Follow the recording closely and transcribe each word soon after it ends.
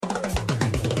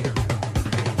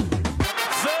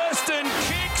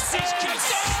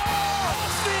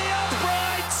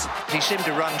seemed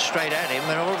to run straight at him,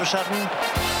 and all of a sudden,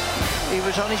 he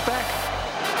was on his back.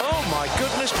 Oh, my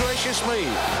goodness gracious me.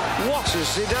 What has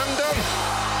Zidane done?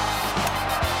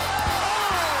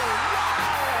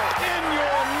 Oh, in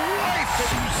your life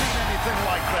have you seen anything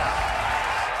like that?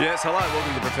 Yes, hello,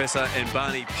 welcome to the Professor and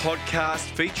Barney podcast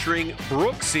featuring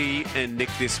Brooksy and Nick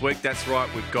this week. That's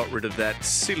right, we've got rid of that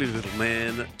silly little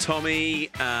man. Tommy,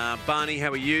 Barney, how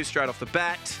are you straight off the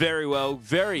bat? Very well,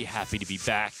 very happy to be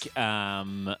back.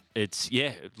 It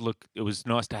was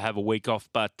nice to have a week off,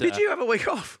 but... Did you have a week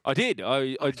off? I did.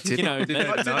 I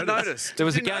didn't notice. There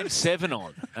was a Game 7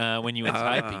 on when you were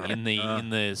taping in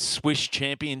the Swiss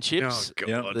Championships. Oh,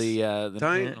 God.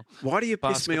 The why do you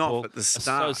piss me off at the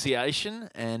start? Association,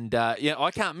 and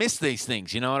I can't miss these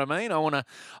things. You know what I mean? I want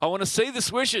to see the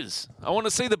swishes. I want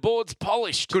to see the boards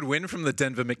polished. Good win from the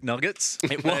Denver McNuggets.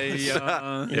 It was.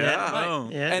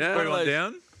 And everyone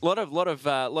down. A lot of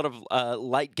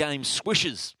late game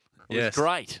swishes. It was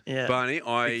great. Yeah. Barney,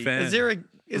 Is there a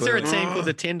team called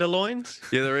the Tenderloins?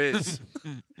 Yeah, there is.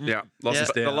 Yeah,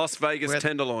 the Las Vegas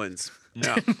Tenderloins.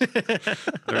 Yeah,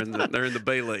 they're in the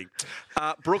B League.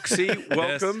 Brooksy,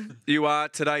 welcome. Yes. You are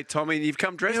today, Tommy, and you've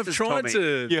come dressed as Tommy. I've tried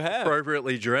to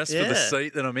appropriately dress for the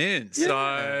seat that I'm in. Yeah.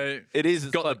 So it's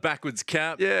got the backwards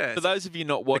cap. Yeah. For those of you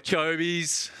not watching, the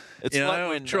Kobe's. It's like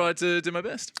when tried to do my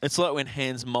best. It's like when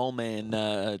Hans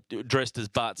Moleman dressed as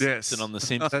Bart Simpson on The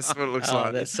Simpsons. That's what it looks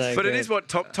like. That's so but good. it is what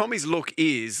Tommy's look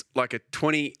is, like a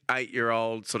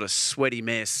 28-year-old sort of sweaty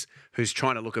mess who's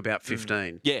trying to look about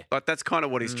 15. Yeah. Like that's kind of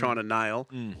what he's trying to nail.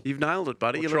 You've nailed it,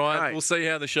 buddy. We'll you look try it. great. We'll see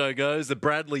how the show goes. The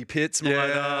Bradley Pitts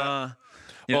might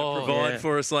provide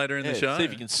for us later in the show. See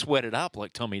if you can sweat it up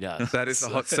like Tommy does. That is the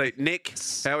hot seat. Nick,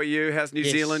 how are you? How's New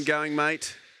Zealand going,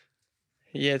 mate?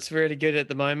 Yeah, it's really good at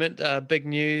the moment. Big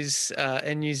news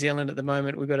in New Zealand at the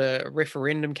moment. We've got a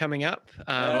referendum coming up.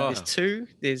 There's two.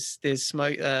 There's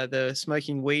the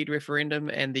smoking weed referendum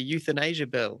and the euthanasia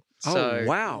bill. So,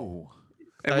 wow.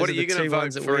 And what are you going to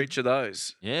vote for each of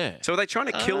those? Yeah. So are they trying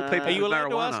to kill people Are you with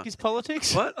allowed marijuana? to ask his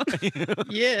politics? What?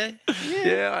 Yeah,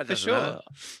 I for don't sure. know.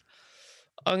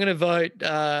 I'm going to vote.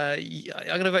 I'm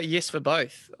going to vote yes for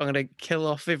both. I'm going to kill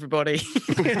off everybody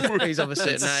who's of a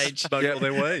certain age. Smoke all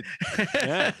their weed.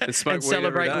 And smoke And weed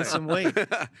celebrate every with day. some weed.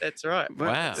 That's right.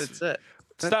 Wow. That's it.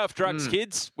 Stay off drugs,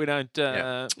 kids. We don't...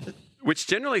 Which,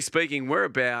 generally speaking, we're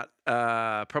about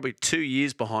probably 2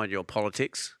 years behind your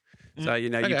politics. So,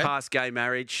 you pass gay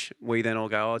marriage. We then all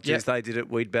go, oh, geez, they did it.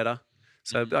 We'd better.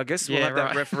 So I guess we'll have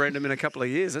that referendum in a couple of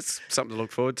years. That's something to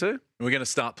look forward to. We're going to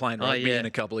start playing rugby in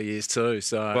a couple of years too.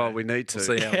 So we need to. We'll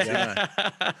see how we go.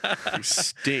 You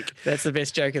stink. That's the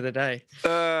best joke of the day.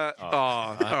 All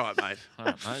right, mate.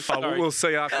 We'll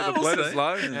see after the blether's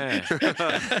low.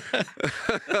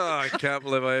 I can't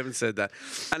believe I even said that.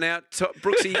 And now,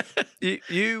 Brooksy,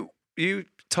 you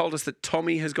told us that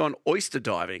Tommy has gone oyster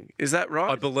diving. Is that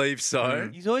right? I believe so.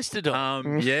 He's oyster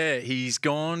diving. He's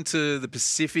gone to the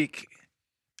Pacific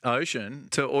Ocean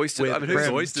to oyster. Who's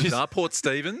oysters are Port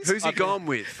Stevens. Who's he gone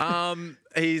with?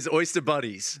 He's Oyster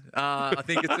Buddies. I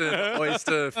think it's an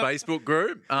oyster Facebook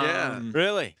group.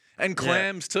 Really? And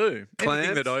clams too. Clams?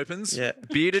 Anything that opens. Yeah.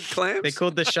 Bearded clams? They're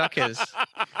called the shuckers.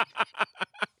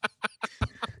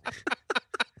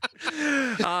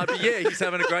 But he's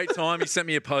having a great time. He sent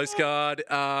me a postcard.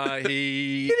 Port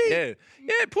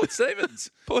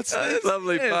Stevens. Port Stevens.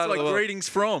 Lovely part it's of like the world. greetings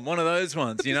from one of those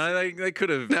ones. You know, they could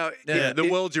have. The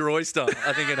world's your oyster.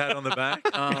 I think it had on the back.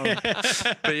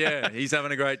 But he's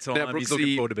having a great time. Now, He's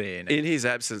looking forward to being in it. In his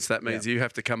absence, that means you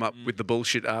have to come up with the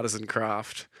bullshit artisan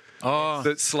craft.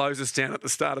 That slows us down at the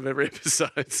start of every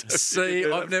episode. So See,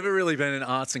 I've never really been an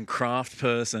arts and craft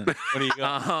person. What do you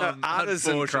got?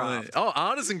 Artisan craft. Oh,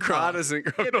 artisan craft. Artisan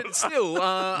craft. Yeah, but still,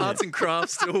 arts and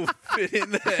crafts still fit in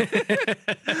there.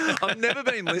 I've never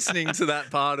been listening to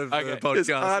that part of the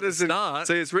podcast. Artisan.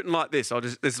 See, it's written like this.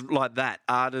 It's like that.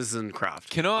 Artisan craft.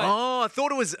 Can I? Oh, I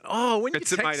thought it was. Oh, when you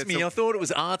text me, I thought it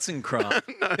was arts and craft.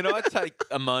 Can I take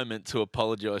a moment to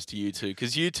apologise to you two?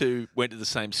 Because you two went to the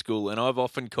same school, and I've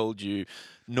often called you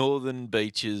Northern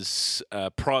Beaches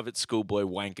private schoolboy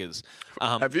wankers.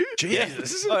 Have you?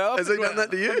 Jesus. Has he done that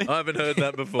to you? I haven't heard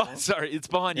that before. Oh, sorry, it's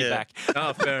behind your back.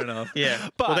 Oh, fair enough. Yeah.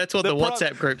 But that's what the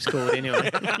WhatsApp group's called anyway.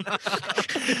 But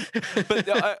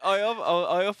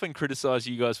I often criticise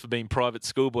you guys for being private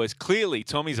schoolboys. Clearly,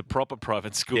 Tommy's a proper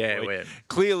private schoolboy. Yeah, we're...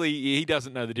 Clearly, he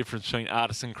doesn't know the difference between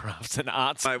artisan crafts and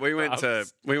arts. Mate, we went to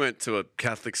a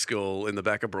Catholic school in the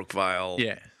back of Brookvale.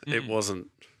 Yeah. It wasn't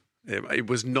It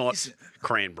was not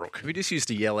Cranbrook. We just used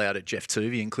to yell out at Jeff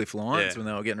Tuvey and Cliff Lyons when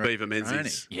they were getting ready. Beaver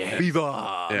Menzies. Yeah. Beaver.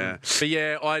 Yeah. But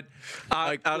yeah,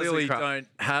 I clearly don't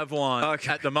have one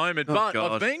at the moment. But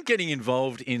I've been getting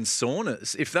involved in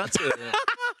saunas. If that's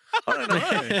I don't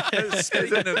know.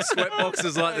 Speaking of sweat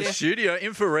boxes like the studio,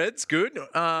 infrared's good.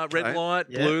 Red light,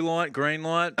 blue light, green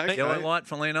light, yellow light,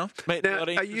 funnily enough. Now,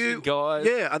 are you guys?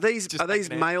 Yeah, are these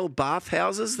male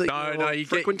bathhouses that you're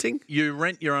frequenting? You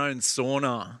rent your own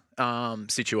sauna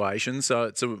situation, so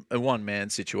it's a one-man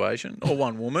situation, or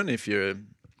one woman if you're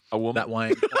a woman. That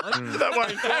way inclined. That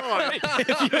way inclined.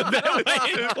 If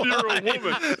you're a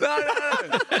woman. No.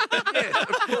 Yeah, of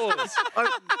course.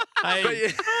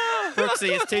 Hey, Brooksy,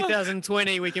 it's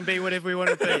 2020. We can be whatever we want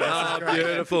to be.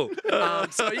 Beautiful.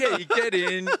 So, yeah, you get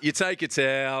in, you take a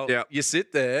towel, you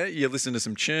sit there, you listen to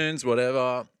some tunes,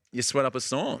 whatever. You sweat up a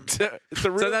storm. So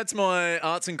that's my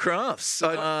arts and crafts.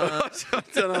 I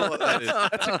don't know what that is.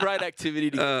 That's a great activity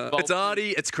to get involved It's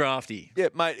arty, it's crafty. Yeah,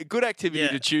 mate, a good activity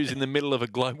to choose in the middle of a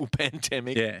global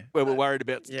pandemic where we're worried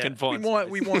about confinement.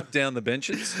 We wipe down the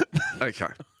benches. Okay.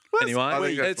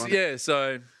 Anyway,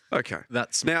 so... Okay.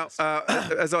 That's now,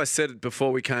 as I said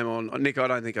before we came on, Nick, I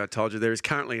don't think I told you, there is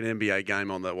currently an NBA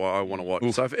game on that I want to watch.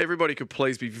 Oof. So if everybody could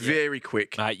please be very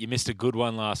quick. Mate, you missed a good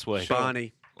one last week.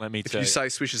 Barney. Let me if tell you say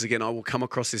swishes again, I will come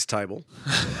across this table.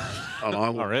 And I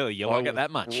will, oh, really? You like it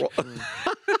that much?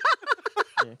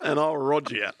 And I'll rod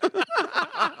you.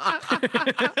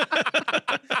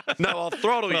 No, I'll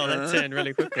throttle you. Well, that turned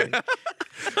really quickly.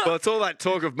 Well, it's all that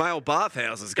talk of male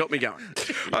bathhouses got me going.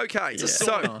 Okay,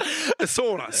 so a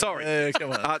sauna. Sorry,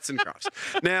 come on. Arts and crafts.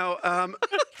 Now,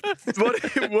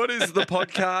 what is the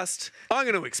podcast? I'm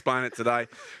going to explain it today.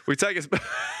 We take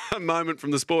a moment from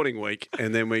the sporting week,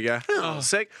 and then we go,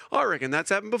 I reckon that's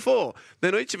happened before.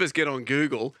 Then each of us get on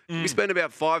Google. We spend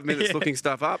about 5 minutes looking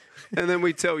stuff up, and then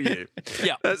we tell you.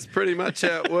 Yeah, that's pretty much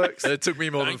how it works. It took me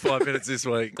more than 5 minutes this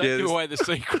week. Don't give away the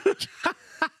secret.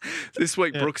 This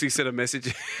week, Brooksy sent a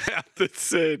message out that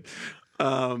said,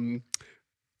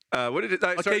 what did it?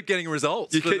 I keep getting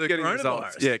results. You keep getting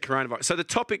results. Yeah, coronavirus. So the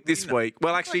topic this week,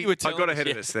 well, actually, I got ahead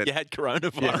of us then. You had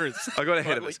coronavirus. I got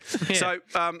ahead of us. So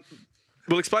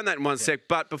we'll explain that in one sec.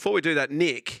 But before we do that,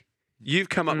 Nick, you've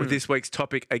come up with this week's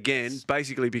topic again,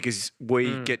 basically because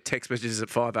we get text messages at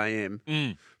 5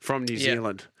 a.m. from New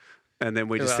Zealand. And then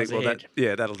we just think, well,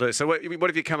 that'll do. So what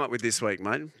have you come up with this week,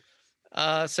 mate?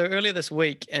 So earlier this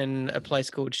week in a place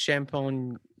called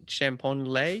Champagnole.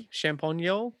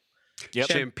 Yep.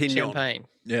 Champagne.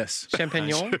 Yes.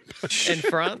 Champignon in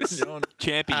France.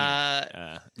 Champion.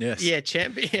 Yes. Yeah,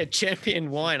 champion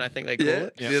wine, I think they call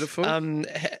it. Beautiful.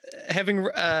 Having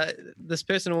this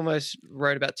person almost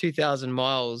rode about 2,000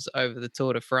 miles over the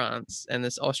Tour de France, and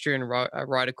this Austrian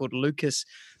rider called Lucas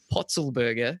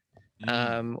Potzelberger,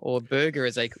 or Berger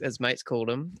as mates called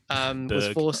him, was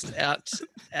forced out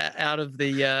of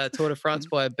the Tour de France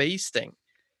by a bee sting.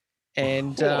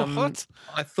 And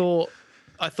I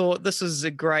thought this is a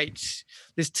great.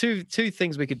 There's two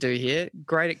things we could do here.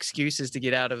 Great excuses to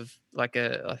get out of like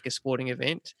a sporting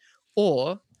event,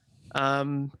 or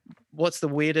what's the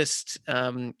weirdest?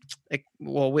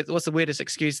 What's the weirdest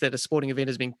excuse that a sporting event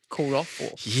has been called off for?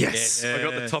 Yes. I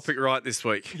got the topic right this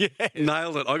week. Yeah.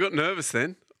 Nailed it. I got nervous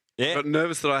then. Yeah. I got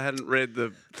nervous that I hadn't read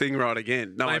the thing right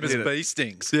again. No, Famous bee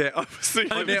stings. Yeah, I was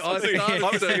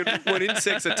thinking when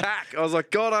insects attack. I was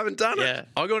like, God, I haven't done it.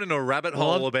 I got into a rabbit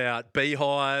hole about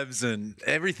beehives and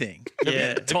everything.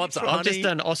 Yeah, types of honey. I've just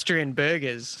done Austrian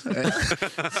burgers. So,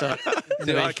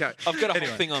 okay, I've got a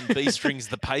whole thing on bee strings,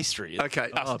 the pastry.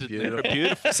 Okay,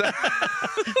 beautiful.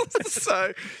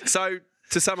 So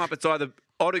to sum up, it's either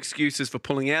odd excuses for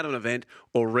pulling out an event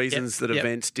or reasons that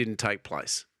events didn't take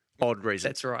place. Odd reasons.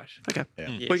 That's right. Okay. Yeah.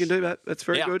 Yes. We can do that. That's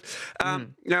very good.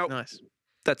 Now,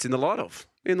 that's in the light of.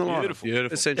 Beautiful.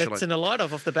 Essentially. That's in the light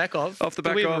of, off the back of. Off the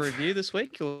back of. Do we have a review this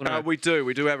week? Or no? We do.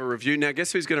 We do have a review. Now,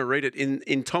 guess who's going to read it?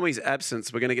 In Tommy's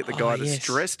absence, we're going to get the guy that's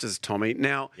dressed as Tommy.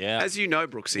 Now, as you know,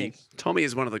 Brooksy, Tommy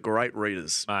is one of the great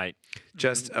readers. Mate.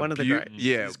 Just one of the great.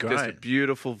 Yeah, just a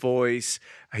beautiful voice,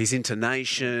 his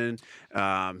intonation,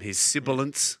 his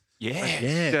sibilance.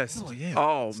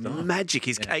 Magic,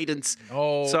 his cadence.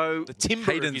 Oh, so the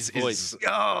timbre of his voice. The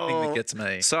thing that gets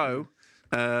me. So,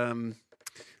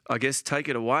 I guess take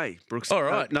it away, Brooks. All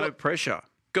right. No pressure.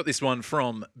 Got this one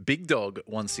from Big Dog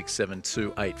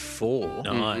 167284.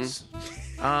 Nice.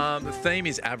 The theme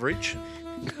is average.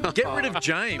 Get rid of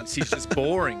James. He's just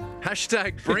boring.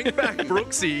 Hashtag bring back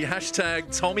Brooksy.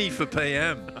 Hashtag Tommy for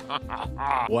PM.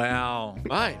 Wow.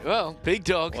 Mate, well, big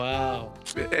dog. Wow.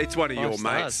 It's one of your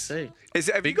mates.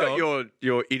 Have you got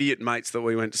your idiot mates that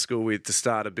we went to school with to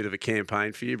start a bit of a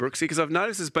campaign for you, Brooksy? Because I've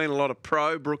noticed there's been a lot of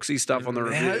pro Brooksy stuff on the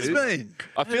review. It has been.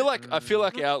 I feel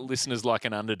like our listeners like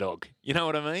an underdog. You know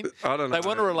what I mean? I don't know. They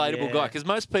want a relatable guy because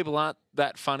most people aren't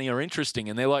that funny or interesting,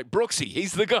 and they're like, Brooksy,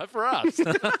 he's the guy for us.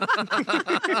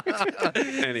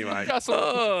 Anyway,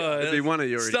 it'd be one of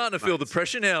your starting to feel the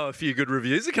pressure now. A few good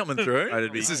reviews are coming through.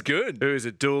 This is good. Who is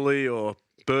it, Dooley or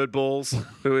Bird Balls?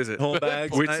 Who is it? Hornbags.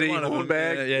 Witsy,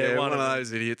 Hornbag. Yeah, one of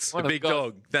those idiots. The big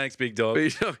dog. Thanks, big dog.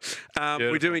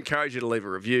 We do encourage you to leave a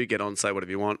review. Get on, say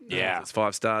whatever you want. Yeah. It's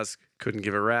 5 stars. Couldn't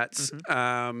give a rat's.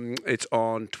 It's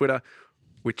on Twitter,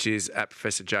 which is at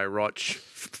Professor J. Roch.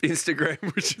 Instagram,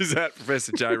 which is at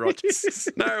Professor J. Roch.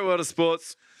 No World of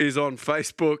Sports is on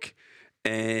Facebook.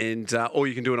 And or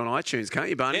you can do it on iTunes, can't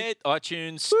you, Barney? Yeah,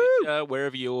 iTunes, Stitcher,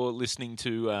 wherever you're listening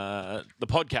to the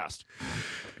podcast.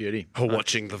 Beauty. Or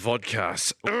watching the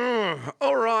vodcast.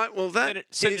 All right, well,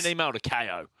 Send an email to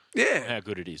KO. Yeah. How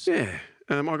good it is. Yeah.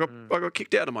 I got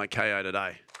kicked out of my KO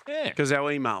today. Yeah. Because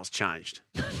our emails changed.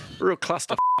 Real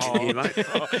cluster in here, mate.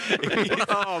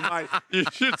 Oh, mate. You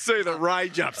should see the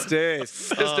rage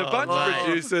upstairs. Just a bunch of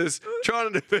producers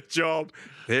trying to do their job.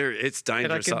 It's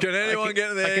dangerous. Can anyone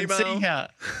get their email? I can see how.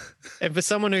 And for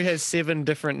someone who has 7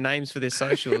 different names for their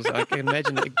socials, I can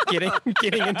imagine that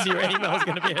getting into your email is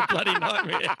going to be a bloody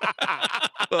nightmare.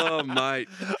 Oh, mate.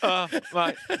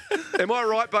 Mate. Am I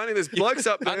right, Barney? There's blokes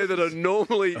up there that are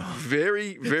normally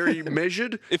very, very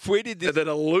measured. If we did this, that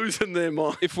are losing their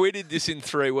mind. If we did this in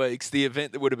 3 weeks, the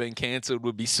event that would have been cancelled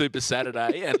would be Super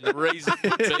Saturday, and the reason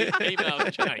would be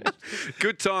emails changed.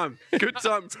 Good time. Good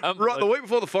time. Right, the week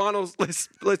before the finals, let's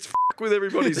with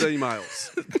everybody's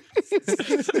emails.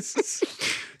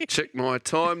 Check my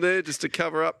time there just to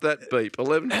cover up that beep.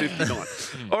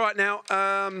 11:59. All right, now,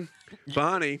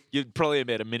 Barney. You're probably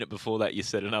about a minute before that you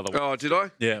said another one. Oh, did I?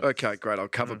 Yeah. Okay, great. I'll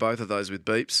cover both of those with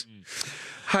beeps.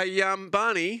 Hey,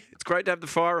 Barney, it's great to have the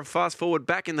fire of Fast Forward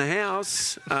back in the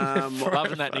house.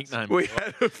 Loving that nickname. We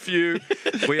had a few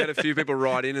people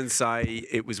write in and say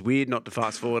it was weird not to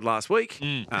fast forward last week.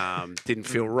 Didn't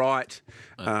feel right.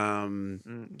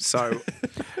 So,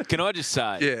 can I just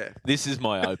say, yeah, this is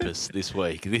my opus this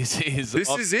week. This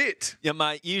is it. Yeah,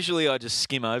 mate. Usually I just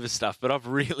skim over stuff, but I've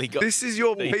really got. This is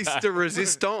your piece de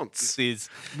resistance. This is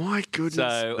my goodness.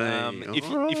 So,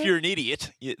 if you're an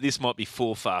idiot, this might be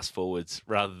 4 fast forwards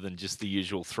rather than just the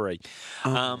usual 3.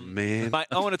 Oh, man. Mate,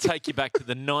 I want to take you back to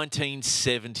the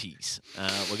 1970s.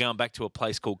 We're going back to a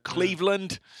place called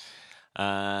Cleveland.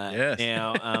 Yes.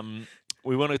 Now,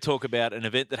 we want to talk about an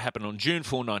event that happened on June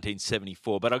 4,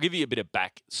 1974, but I'll give you a bit of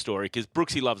backstory because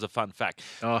Brooksy loves a fun fact.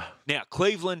 Oh. Now,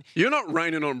 Cleveland... You're not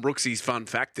raining on Brooksy's fun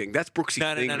fact thing. That's Brooksy's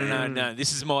thing. No.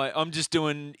 This is I'm just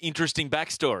doing interesting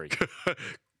backstory.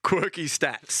 Quirky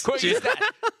stats. Quirky stats.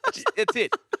 That's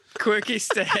it. Quirky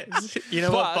stats. You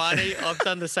know what, Barney? I've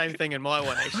done the same thing in my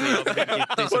one, actually. I'm going to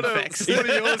do some facts. What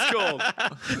are yours called?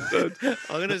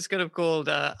 I'm just going to called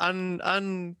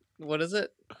what is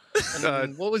it?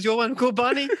 What was your one called,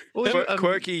 Barney?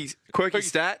 Quirky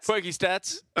stats. Quirky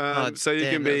stats. So you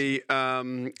can be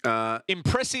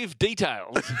impressive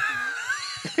details.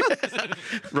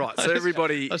 Right, so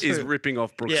everybody is ripping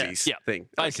off Brooksy's thing.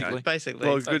 Basically. Okay. Basically.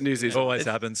 Well, the good news is... Always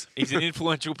happens. He's an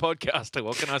influential podcaster.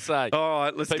 What can I say? All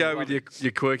right, let's go with your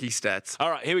quirky stats. All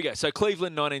right, here we go. So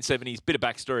Cleveland, 1970s, bit of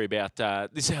backstory about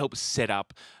this helps set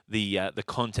up the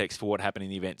context for what happened in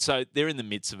the event. So they're in the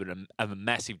midst of a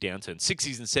massive downturn.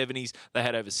 60s and 70s, they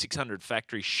had over 600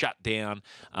 factories shut down,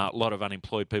 a lot of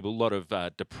unemployed people, a lot of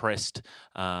depressed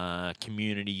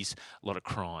communities, a lot of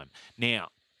crime. Now,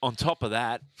 on top of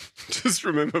that... Just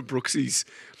remember Brooksy's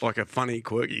like a funny,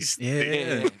 quirky thing.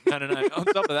 Yeah. No. On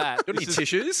top of that... Got any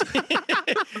tissues?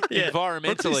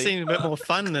 Environmentally... This seems a bit more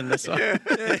fun than this one. No,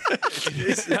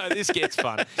 this gets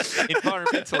fun.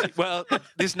 Environmentally... Well,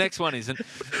 this next one isn't.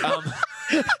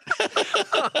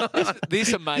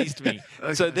 This amazed me.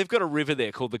 Okay. So they've got a river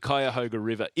there called the Cuyahoga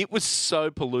River. It was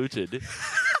so polluted...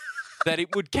 that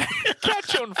it would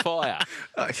catch on fire.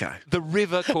 Okay. The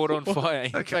river caught on fire.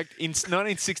 In fact, in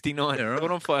 1969, it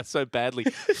caught on fire so badly,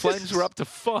 flames were up to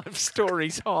 5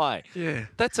 stories high. Yeah.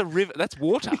 That's a river. That's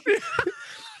water.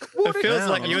 It feels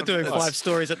like you're doing 5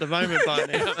 stories at the moment by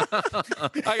now.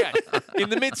 Okay, in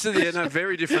the midst of this,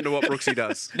 very different to what Brooksy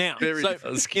does. now, Very so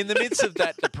different. in the midst of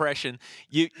that depression,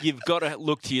 you've got to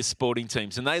look to your sporting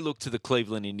teams, and they look to the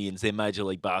Cleveland Indians, their Major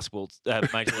League Baseball.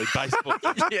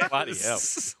 Bloody hell!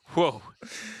 Whoa,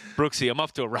 Brooksy, I'm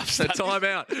off to a rough start. Time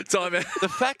out. The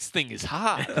facts thing is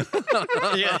hard.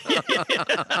 Yeah.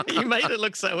 You made it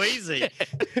look so easy.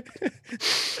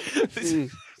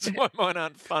 That's why mine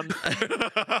aren't fun.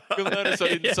 You'll notice I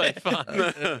didn't say fun.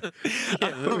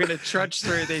 We're going to trudge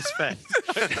through these facts.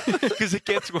 Because it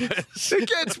gets worse. It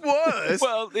gets worse.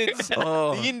 Well, it's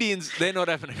the Indians, they're not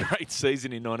having a great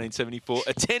season in 1974.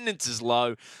 Attendance is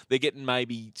low. They're getting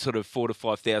maybe sort of 4,000 to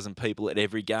 5,000 people at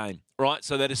every game, right?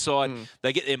 So they decide,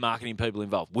 they get their marketing people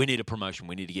involved. We need a promotion.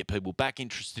 We need to get people back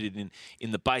interested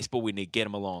in the baseball. We need to get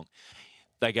them along.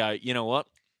 They go, you know what?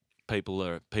 People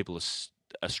are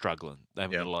struggling. They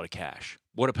haven't got a lot of cash.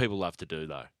 What do people love to do,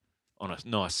 though, on a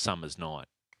nice summer's night?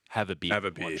 Have a beer.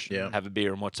 Have a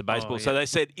beer and watch the baseball. So they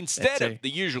said, instead of the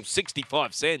usual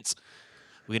 65 cents,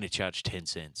 we're going to charge 10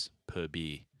 cents per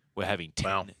beer. We're having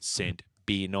 10-cent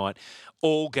beer night.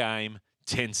 All game,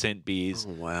 10-cent beers.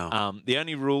 Oh, wow. The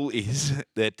only rule is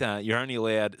that you're only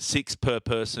allowed 6 per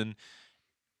person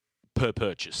per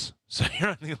purchase. So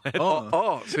you're only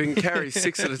allowed... So you can carry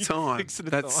 6 at a time. 6 at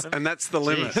a time. And that's the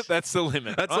limit. That's the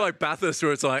limit. That's like Bathurst,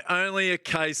 where it's like, only a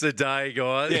case a day,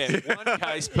 guys. Yeah, 1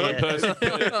 case per person.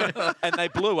 And they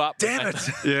blew up. Damn it.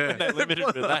 Yeah. They limited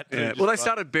it to that. Yeah. Well, they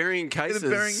started burying cases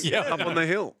up on the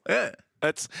hill. Yeah.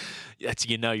 That's you're at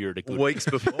a good... Weeks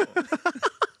before.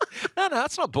 No,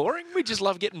 it's not boring. We just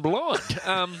love getting blind.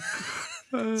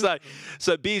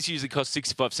 So beers usually cost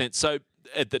 65 cents. So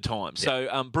at the time. So,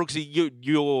 Brooksy,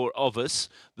 you're of us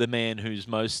the man who's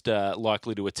most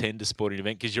likely to attend a sporting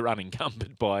event because you're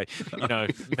unencumbered by,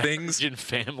 things, and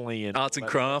family and arts and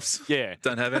crafts. Yeah,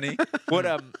 don't have any. What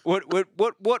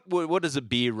does a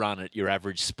beer run at your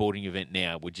average sporting event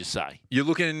now? Would you say you're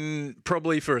looking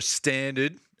probably for a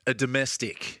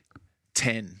domestic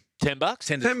 10. $10?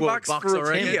 $10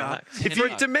 for a beer. If you're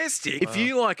domestic. If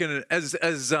you like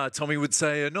as Tommy would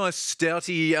say, a nice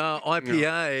stouty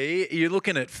IPA, you're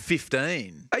looking at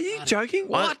 15. Are you joking?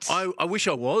 What? I wish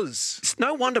I was. It's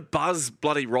no wonder Buzz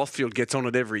bloody Rothfield gets on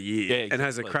it every year and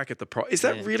has a crack at the price. Is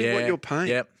that really what you're paying?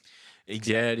 Yep.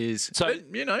 Exactly. Yeah, it is. So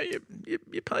but, you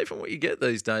pay for what you get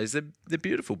these days. They're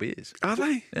beautiful beers. Are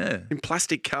they? Yeah. In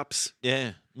plastic cups.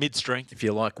 Yeah. Mid-strength. If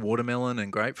you like watermelon and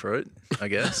grapefruit, I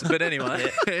guess. But anyway.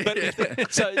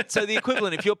 So the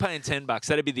equivalent, if you're paying $10,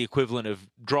 that'd be the equivalent of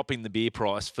dropping the beer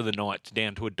price for the night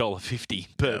down to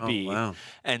 $1.50 per beer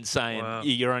and saying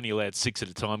you're only allowed 6 at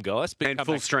a time, guys. But and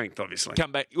full strength, obviously.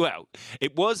 Come back. Well,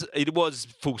 it was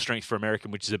full strength for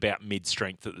American, which is about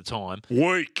mid-strength at the time.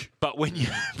 Weak. But when you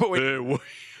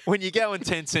go in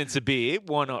 10 cents a beer,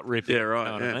 why not rip it? Yeah, right.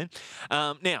 You know what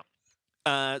I mean?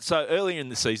 So earlier in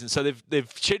the season, so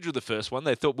they've scheduled the first one.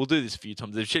 They thought we'll do this a few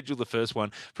times. They've scheduled the first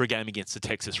one for a game against the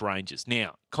Texas Rangers.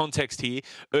 Now, context here: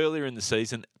 earlier in the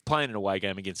season, playing an away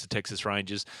game against the Texas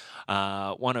Rangers,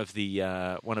 one of the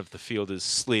fielders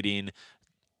slid in.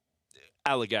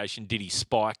 Allegation: did he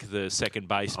spike the second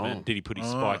baseman? Did he put his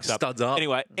spikes up? Studs up.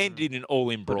 Anyway, ended in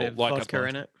all-in brawl. Put vodka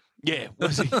in it. Yeah,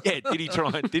 was he? Yeah, did he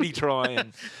try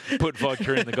and put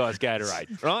vodka in the guy's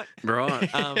Gatorade? Right, right.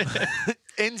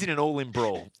 Ends in an all-in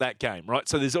brawl that game. Right,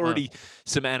 so there's already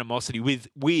some animosity with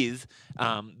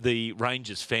the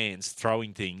Rangers fans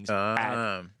throwing things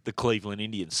at the Cleveland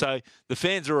Indians. So the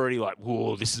fans are already like,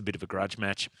 "Whoa, this is a bit of a grudge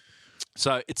match."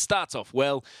 So it starts off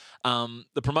well.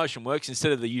 The promotion works.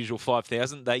 Instead of the usual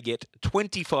 5,000, they get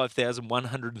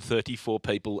 25,134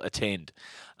 people attend.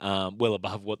 Well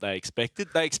above what they expected.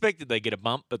 They expected they'd get a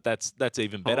bump, but that's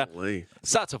even better. Holy.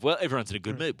 Starts off well. Everyone's in a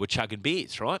good mood. We're chugging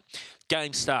beers, right?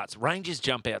 Game starts. Rangers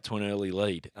jump out to an early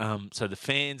lead. So the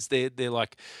fans, they're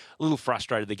like a little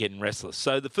frustrated. They're getting restless.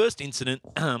 So the first incident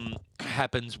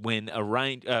happens when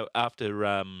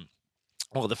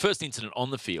the first incident on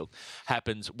the field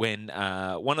happens when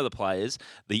one of the players,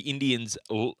 the Indians,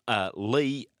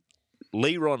 Leron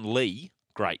Lee,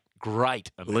 great.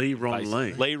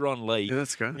 Leron Lee. Yeah,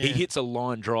 that's great. He hits a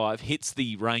line drive, hits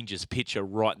the Rangers pitcher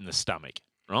right in the stomach,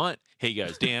 right? He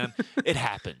goes down. It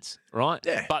happens, right?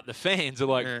 Yeah. But the fans are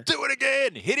like, do it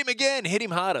again, hit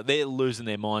him harder. They're losing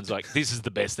their minds like, this is the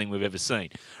best thing we've ever seen.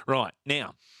 Right,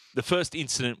 now, the first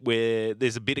incident where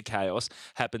there's a bit of chaos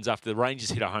happens after the Rangers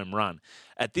hit a home run.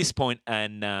 At this point,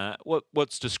 and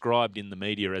what's described in the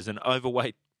media as an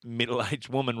overweight middle-aged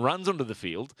woman runs onto the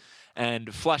field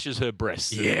and flashes her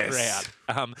breasts at the crowd.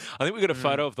 I think we've got a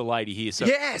photo of the lady here. So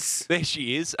yes, there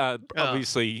she is,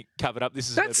 obviously covered up. This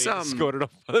is That's, her being escorted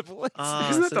off by the police.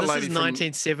 Isn't that so the this lady is from-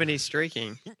 1970s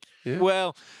streaking. Yeah.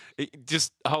 Well,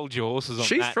 just hold your horses on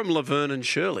She's that. from Laverne and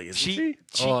Shirley, isn't she?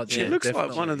 She looks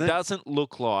like one of them. Doesn't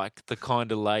look like the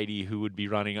kind of lady who would be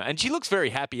running, and she looks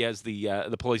very happy as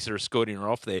the police are escorting her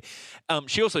off there.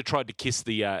 She also tried to kiss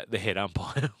the head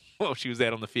umpire while she was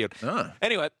out on the field. Oh.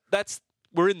 Anyway,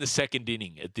 we're in the second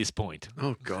inning at this point.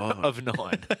 Oh God! Of 9.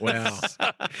 Wow.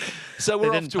 So we're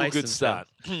They off didn't to a pace good themselves.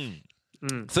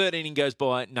 start. Third inning goes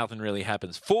by, nothing really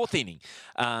happens. Fourth inning,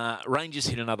 Rangers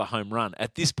hit another home run.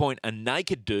 At this point, a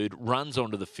naked dude runs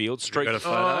onto the field. Got a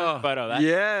photo? Photo of that.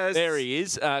 Yes. There he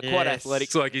is, quite Yes. athletic.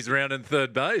 It's like he's rounding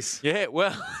third base. Yeah,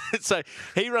 well, so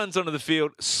he runs onto the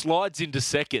field, slides into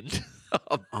second.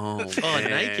 Oh, Oh,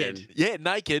 naked. Yeah,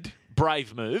 naked.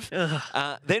 Brave move.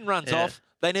 Then runs Yeah. off.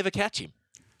 They never catch him.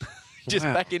 Just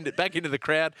Wow. back into the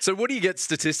crowd. So what do you get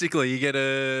statistically? You get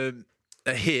a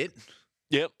hit,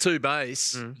 Yep. 2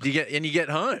 base, you get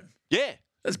home. Yeah.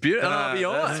 That's beautiful. An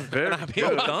RBI. that's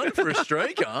very Well done for a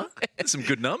streaker. That's some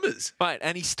good numbers. Mate,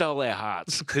 and he stole our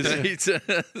hearts. 'Cause It's-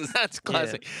 that's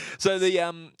classic. So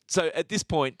so at this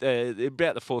point,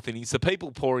 about the fourth innings, the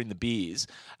people pouring the beers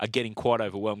are getting quite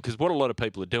overwhelmed because what a lot of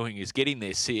people are doing is getting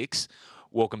their 6,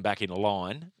 walking back in a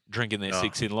line, drinking their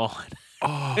 6 in line.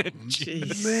 Oh,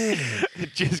 Jeez. man.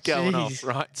 Just going off, Jeez.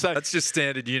 right? So That's just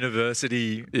standard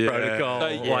university protocol, So,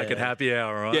 like yeah. at happy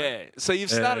hour, right? yeah, so you've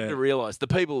started Yeah. to realise, the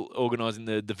people organising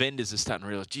the vendors are starting to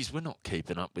realise, geez, we're not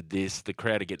keeping up with this. The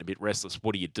crowd are getting a bit restless.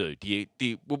 What do you do?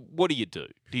 What do you do?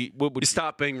 What would You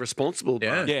start being responsible, bro.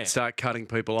 Yeah. Yeah. Start cutting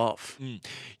people off.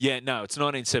 Yeah, no, it's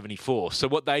 1974. So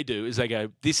what they do is they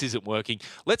go, this isn't working.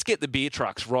 Let's get the beer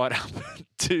trucks right up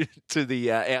to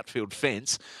the outfield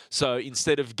fence. So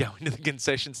instead of going to the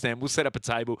concession stand, we'll set up a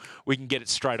table. We can get it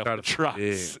straight off the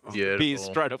trucks. Yeah. Beer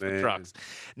straight off the Man. trucks.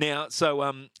 Now, so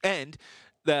and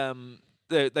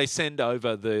they send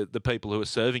over the people who are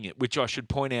serving it, which I should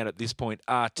point out at this point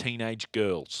are teenage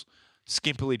girls.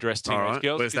 Skimpily dressed teenage All right.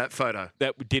 girls. Where's that photo?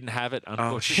 That we didn't have it,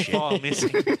 unfortunately. shit. File missing.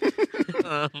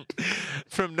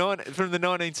 From the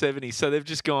 1970s. So they've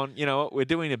just gone, you know what, we're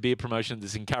doing a beer promotion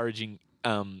that's encouraging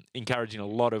a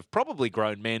lot of probably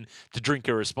grown men to drink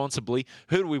irresponsibly.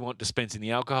 Who do we want dispensing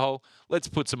the alcohol? Let's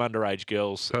put some underage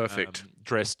girls Perfect.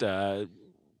 dressed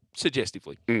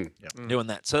suggestively doing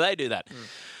that. So they do that.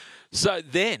 So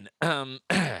then,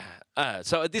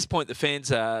 so at this point, the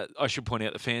fans, I should point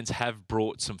out, the fans have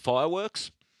brought some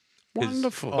fireworks. 'Cause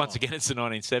Wonderful. Once again, it's the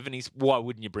 1970s. Why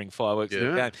wouldn't you bring fireworks to the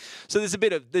Yeah. game? So there's a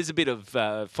bit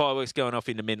of fireworks going off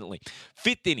intermittently.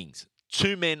 Fifth innings.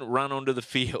 2 men run onto the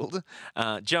field,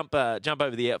 jump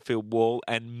over the outfield wall,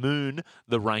 and moon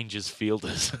the Rangers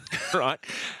fielders. Right.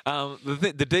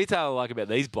 The detail I like about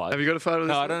these blokes. Have you got a photo of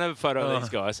this? No, I don't have a photo of these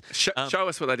guys. Show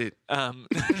us what they did.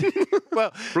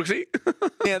 Well, Brooksy?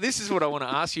 now this is what I want to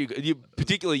ask you,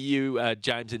 particularly you,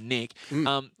 James and Nick.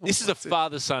 This is a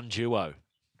father-son duo.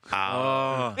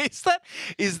 Oh.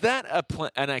 Is that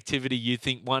an activity you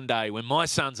think one day when my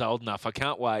son's old enough, I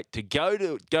can't wait to go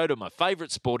to my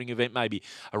favourite sporting event, maybe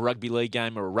a rugby league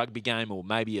game or a rugby game or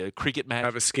maybe a cricket match.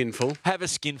 Have a skinful. Have a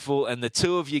skinful, and the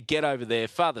two of you get over there,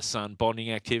 father-son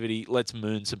bonding activity. Let's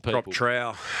moon some people. Drop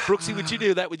trowel. Brooksy, would you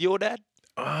do that with your dad?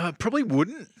 Probably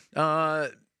wouldn't. No,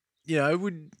 I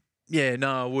wouldn't.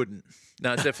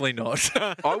 No, definitely not.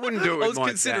 I wouldn't do it with I was my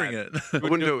considering dad. it. I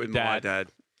wouldn't do it with my Dad. dad.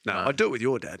 No, No. I'd do it with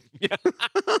your dad.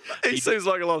 He seems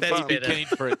like a lot of That's fun. Be better. keen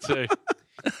for it too.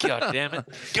 God damn it.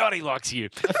 God, he likes you.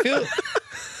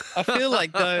 I feel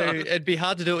like though it'd be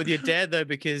hard to do it with your dad though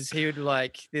because he would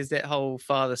there's that whole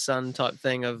father son type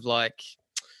thing of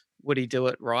would he do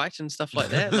it right and stuff like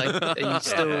that? Like are you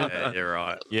still Yeah, you're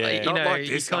right. Yeah. you Not know like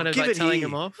you're this, kind of give it telling here.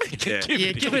 him off? Yeah.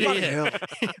 Yeah, give it here.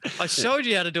 I showed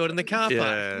you how to do it in the car park.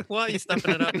 Yeah. Why are you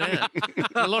stuffing it up now?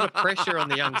 A lot of pressure on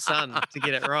the young son to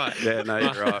get it right. Yeah, no,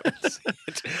 you're right.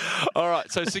 All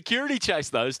right, so security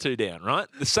chased those two down, right?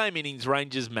 The same innings,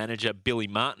 Rangers manager Billy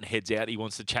Martin heads out. He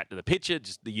wants to chat to the pitcher,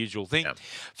 just the usual thing. Yep.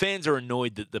 Fans are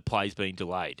annoyed that the play's been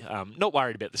delayed. Not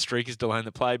worried about the streakers delaying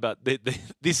the play, but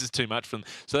this is too much for them.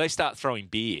 So they start throwing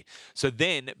beer. So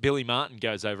then Billy Martin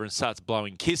goes over and starts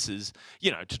blowing kisses,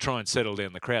 to try and settle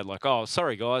down the crowd. Like, oh,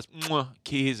 sorry, guys. Mwah.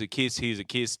 Here's a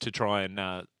kiss, to try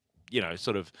and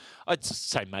sort of, I'd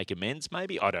say make amends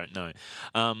maybe. I don't know.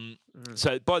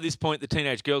 So by this point, the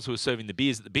teenage girls who were serving the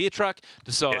beers at the beer truck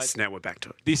decide, yes, now we're back to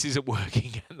it. This isn't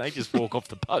working, and they just walk off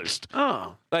the post.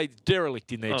 Oh. They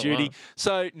derelict in their duty. Wow.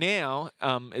 So now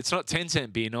it's not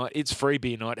 10-cent beer night, it's free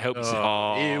beer night. Help us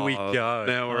out. Here we go.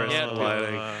 Now we're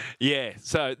escalating. Yeah,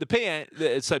 so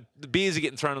so the beers are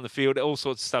getting thrown on the field, all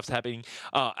sorts of stuff's happening.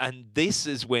 And this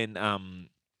is when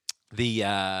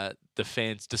the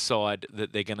fans decide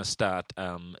that they're going to start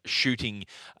shooting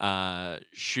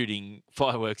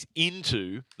fireworks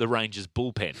into the Rangers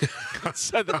bullpen.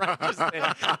 So the Rangers,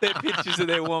 their pitchers are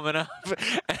there warming up,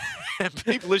 and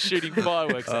people are shooting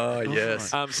fireworks. Oh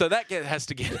yes. So that has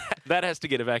to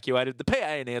get evacuated. The PA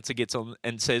announcer gets on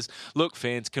and says, "Look,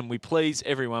 fans, can we please,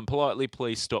 everyone, politely,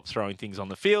 please stop throwing things on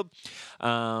the field?"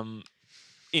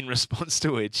 In response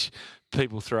to which,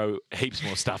 people throw heaps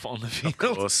more stuff on the field. Of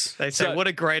course. They say, what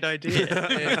a great idea.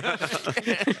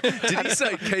 Did he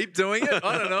say keep doing it?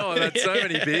 I don't know. I've had so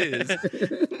many beers.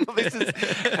 This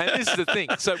is the thing.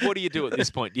 So what do you do at this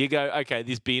point? Do you go, okay,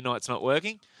 this beer night's not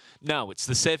working? No, it's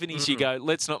the 70s. You go,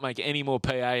 let's not make any more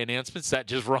PA announcements. That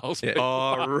just rolls. Yeah.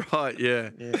 Oh, right,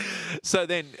 yeah. So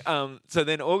then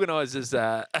organisers,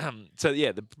 the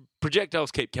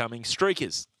projectiles keep coming.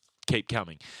 Streakers keep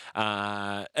coming.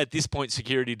 At this point,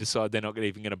 security decide they're not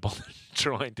even going to bother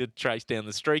trying to trace down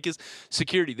the streakers.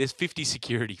 Security, there's 50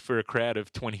 security for a crowd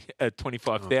of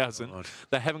 25,000. Oh,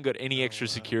 they haven't got any extra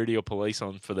security or police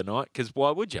on for the night, because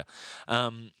why would you?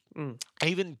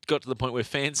 Even got to the point where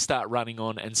fans start running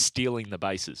on and stealing the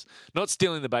bases. Not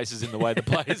stealing the bases in the way the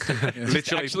players do.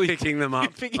 Literally actually picking them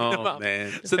up. Picking them up.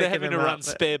 Man. So they're Picking having to them run up.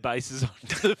 spare bases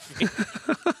onto the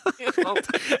field.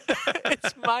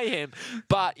 It's mayhem.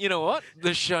 But you know what?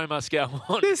 The show must go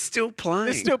on. They're still playing.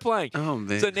 They're still playing. Oh,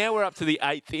 man. So now we're up to the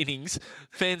 8th innings.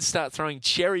 Fans start throwing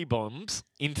cherry bombs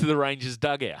into the Rangers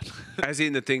dugout. As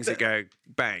in the things that go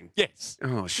bang. Yes.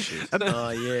 Oh, shit. Oh,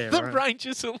 yeah. The right.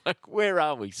 Rangers are like, where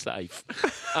are we safe?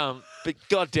 But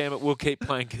God damn it, we'll keep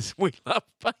playing because we love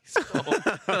baseball.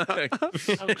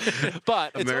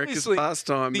 But it's America's obviously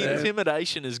pastime, the man.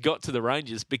 intimidation has got to the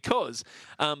Rangers because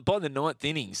by the 9th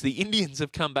innings, the Indians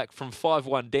have come back from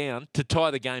 5-1 down to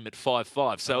tie the game at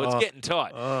 5-5. So it's getting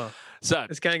tight. Oh. So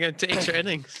It's going to go to extra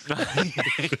innings. Did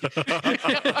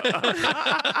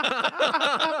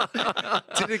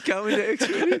it go into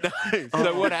extra innings?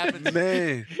 So what happens?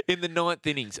 Man. In the 9th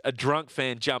innings, a drunk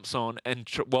fan jumps on and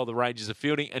while the Rangers are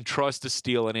fielding and tries to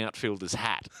steal an outfielder's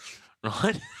hat.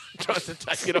 Right? Tries to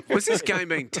take it off. Was this game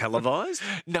being televised?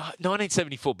 No,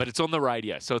 1974, but it's on the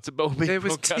radio, so it's about. There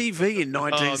was TV in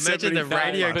 1974. imagine the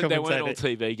radio but they weren't all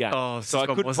commentator. TV games. Oh, so I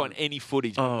couldn't wasn't find any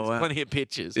footage. Oh, There's wow. plenty of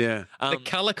pictures. Yeah. The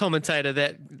colour commentator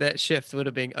that shift would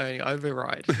have been owning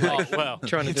override. Oh, well.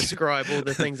 Trying to describe all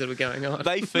the things that were going on.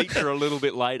 They feature a little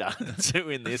bit later too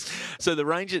in this. So the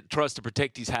Ranger tries to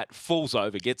protect his hat, falls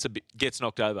over, gets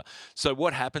knocked over. So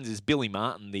what happens is Billy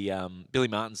Martin, the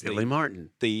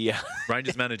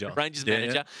Rangers manager. Rangers Yeah,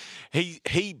 manager,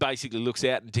 he basically looks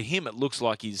out, and to him it looks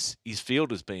like his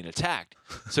field has been attacked.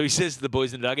 So he says to the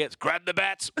boys in the dugouts, "Grab the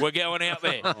bats, we're going out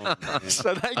there."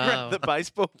 So they grab the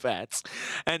baseball bats,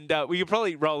 and we can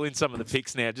probably roll in some of the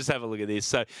pics now. Just have a look at this.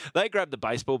 So they grab the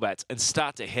baseball bats and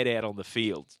start to head out on the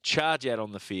field, charge out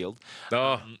on the field.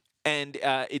 And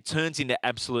it turns into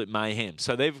absolute mayhem.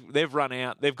 So they've run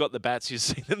out. They've got the bats. You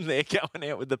see them there going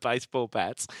out with the baseball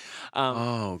bats.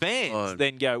 Fans God.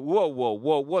 then go, whoa,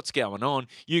 what's going on?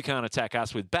 You can't attack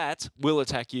us with bats. We'll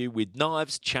attack you with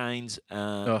knives, chains,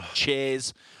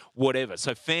 chairs, whatever.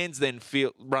 So fans then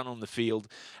run on the field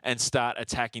and start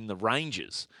attacking the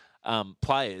Rangers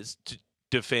players to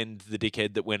defend the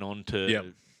dickhead that went on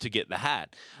to get the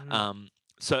hat.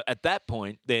 So at that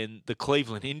point, then the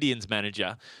Cleveland Indians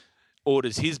manager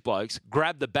orders his blokes,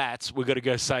 grab the bats, we've got to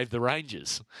go save the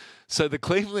Rangers. So the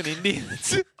Cleveland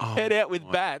Indians head out with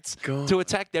bats to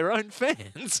attack their own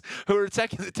fans who are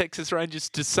attacking the Texas Rangers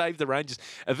to save the Rangers.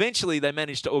 Eventually, they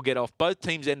manage to all get off. Both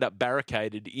teams end up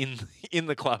barricaded in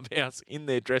the clubhouse, in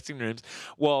their dressing rooms,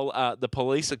 while the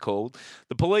police are called.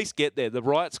 The police get there. The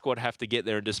riot squad have to get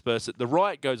there and disperse it. The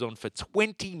riot goes on for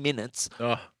 20 minutes.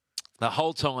 The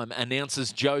whole time,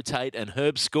 announcers Joe Tate and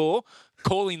Herb Score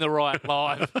calling the riot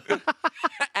live.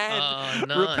 And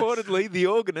nice. reportedly, the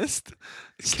organist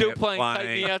still playing Take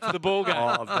Me Out to the Ball Game.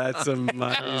 Oh, that's amazing.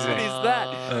 What is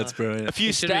that? That's brilliant. A few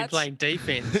You should have stats. been playing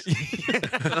defense.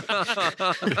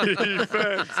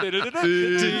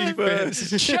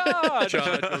 Defense. Charge.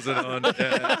 Charge wasn't on.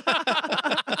 Yeah.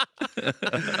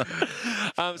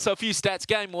 So a few stats.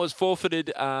 Game was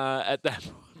forfeited at that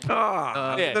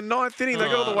The ninth inning, they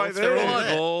got all the way there.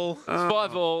 5-all.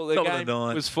 5-all. The Top of the game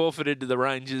ninth. was forfeited to the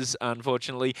Rangers,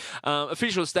 unfortunately.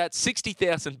 Official stats,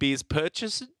 60,000 beers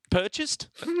purchased.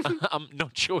 I'm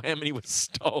not sure how many were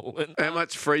stolen. How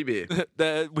much free beer?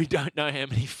 We don't know how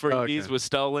many free beers were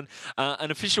stolen.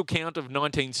 An official count of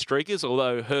 19 streakers,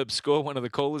 although Herb Score, one of the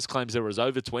callers, claims there was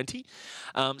over 20.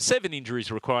 7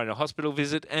 injuries requiring a hospital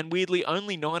visit, and weirdly,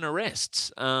 only 9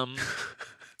 arrests.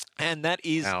 And that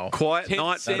is quiet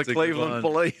night for the Cleveland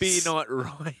police. Beer night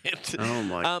riot. Oh,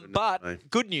 my goodness. But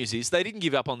good news is they didn't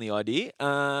give up on the idea.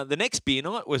 The next beer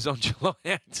night was on July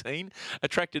 18,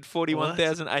 attracted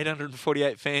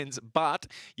 41,848 fans, but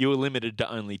you were limited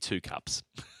to only 2 cups.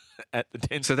 At the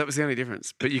 10. So that was the only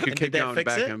difference. But you could keep going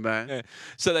back and back. Yeah.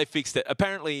 So they fixed it.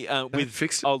 Apparently,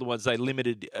 with older ones, they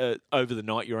limited over the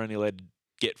night. You're only allowed to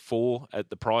get 4 at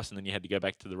the price, and then you had to go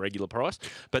back to the regular price.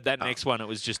 But that next one, it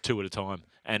was just 2 at a time,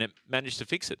 and it managed to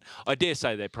fix it. I dare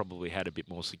say they probably had a bit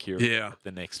more security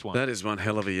the next one. That is one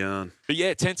hell of a yarn. But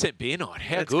yeah, 10-cent beer night.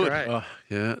 How That's good. great. Oh,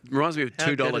 yeah. Reminds me of How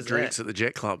good $2 is drinks that? at the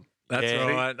Jet Club. That's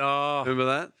right. Oh, Remember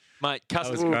that? Mate, that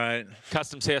was great.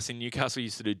 Customs House in Newcastle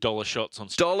used to do $1 shots on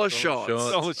Dollar shots.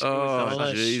 Dollar shots. Oh,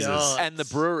 Dollar Jesus. shots. And the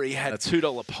brewery had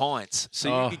 $2 pints.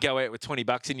 So you could go out with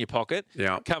 $20 in your pocket,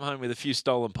 come home with a few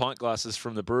stolen pint glasses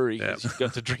from the brewery because you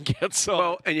got to drink outside.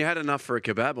 Well, and you had enough for a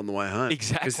kebab on the way home.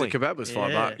 Exactly. Because the kebab was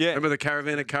 $5. Yeah. Remember the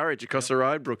Caravan of Courage across the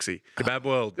road, Brooksy? Kebab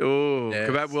World. Oh, Yes.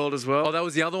 Kebab World as well. Oh, that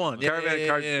was the other one. Caravan of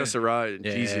Courage across the road.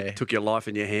 Yeah. Jeez, you took your life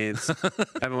in your hands.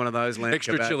 Having one of those lamb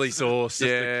Extra kebabs. chili sauce just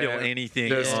to kill anything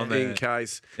Just on there. in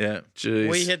case. Yeah. Jeez.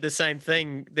 We had the same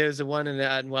thing. There was a one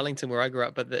in Wellington where I grew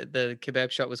up, but the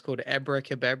kebab shop was called Abra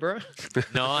Kebabra,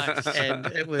 Nice. and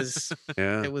it was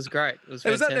great. It was.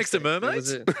 Hey, was that next to fantastic.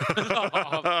 Mermaids? It was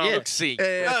Yeah. Brooksy.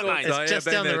 Yeah, I thought so. It's just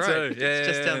I've down been the there road. too. It's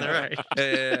just down the road.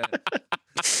 Yeah.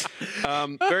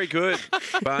 Very good,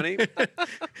 Barney.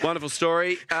 Wonderful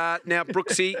story. Now,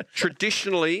 Brooksy,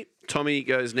 traditionally, Tommy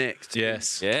goes next.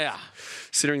 Yes. Yeah.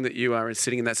 Considering that you are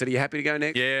sitting in that seat, are you happy to go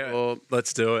next? Yeah. Or,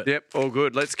 Let's do it. yep, all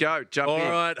good. Let's go. Jump All in.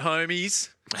 right, homies.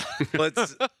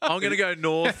 I'm going to go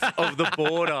north of the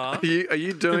border. Are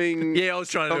you doing... Yeah, I was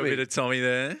trying to do Tommy. a bit of Tommy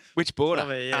there. Which border?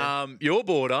 Your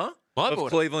border My of border.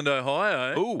 Cleveland,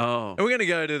 Ohio. Ooh. Oh. And we're going to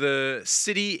go to the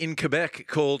city in Quebec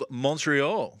called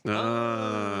Montreal.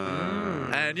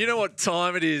 And you know what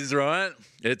time it is, right?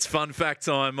 It's fun fact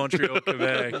time, Montreal,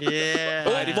 Quebec.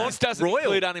 Yeah. This doesn't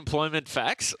include unemployment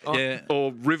facts. Yeah.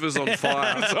 Or rivers on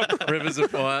fire. Rivers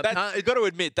of fire. You've got to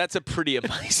admit, that's a pretty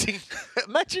amazing...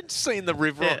 Imagine seeing the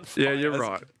river on fire. Yeah, you're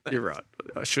right. You're right.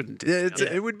 I shouldn't. Yeah,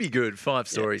 it would be good. 5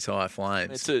 stories high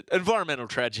flames. It's an environmental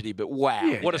tragedy, but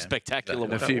wow, what a spectacular A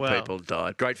one. few wow. people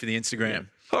died. Great for the Instagram.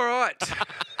 All right.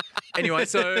 Anyway,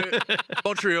 so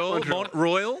Montreal,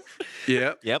 Mont-Royal,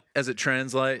 Yeah. as it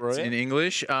translates Royal. in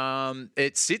English.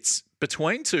 It sits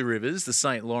between 2 rivers, the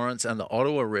St. Lawrence and the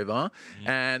Ottawa River,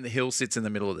 and the hill sits in the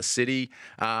middle of the city.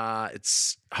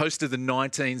 It's hosted the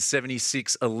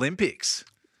 1976 Olympics.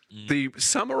 The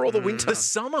summer or the winter? The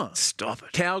summer. Stop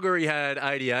it. Calgary had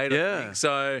 88, I think.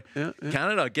 So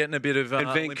Canada getting a bit of And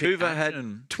Olympic Vancouver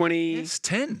action. had 20... It's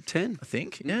 10, I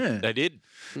think. Yeah. They did.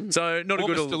 So not a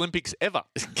Warmest good Olympics ever.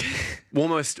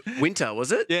 Almost winter,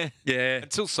 was it? Yeah. Yeah.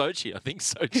 Until Sochi, I think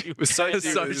Sochi was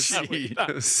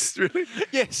Sochi was really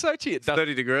Yeah, Sochi. It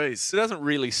 30 degrees. doesn't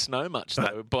really snow much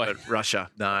though. But Russia,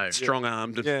 No.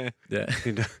 strong-armed, Yeah. Yeah.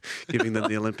 into giving them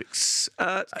the Olympics.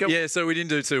 Go- Yeah, so we didn't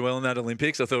do too well in that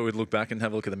Olympics. I thought we'd look back and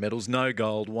have a look at the medals. No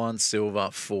gold, 1 silver,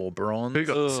 4 bronze. Who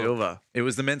got the silver? It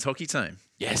was the men's hockey team.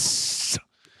 Yes.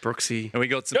 Brooksy. And we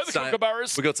got some Go the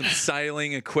Kookaburras. we got some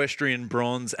sailing, equestrian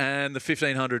bronze, and the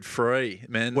 1500 free,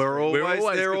 man. We're always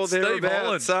there or Steve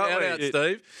thereabouts, Holland. aren't Shout we?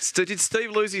 out, Steve. Did Steve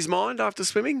lose his mind after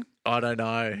swimming? I don't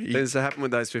know. Does that happen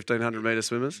with those 1,500-metre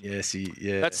swimmers? Yes,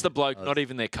 That's the bloke. Not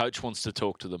even their coach wants to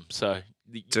talk to them. So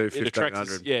Do it attracts us-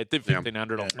 1,500. Yeah, do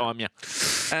 1,500 on time. Yeah.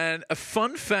 And a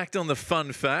fun fact on the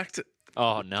fun fact,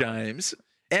 Oh no. James,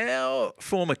 our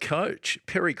former coach,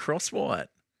 Perry Crosswhite,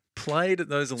 played at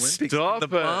those Olympics. Stop the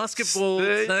it. basketball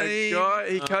See, team. a guy,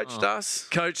 he coached us.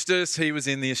 Coached us. He was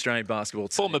in the Australian basketball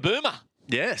team. Former boomer.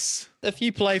 Yes. If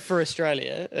you play for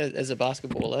Australia as a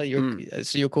basketballer,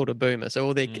 you're called a boomer. So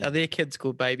are their kids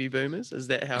called baby boomers? Is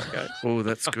that how it goes? Oh,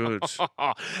 that's good.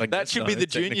 I That guess should so, be the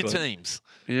junior technically. teams.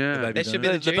 Yeah. That should be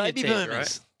the junior baby teams, boomers.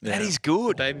 right? That is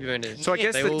good. Baby boomers. So I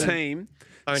guess They the all team...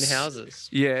 own houses.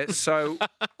 Yeah, so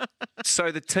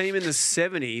the team in the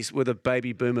 70s were the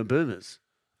baby boomer boomers.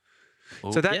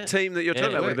 So that Yeah. team that you're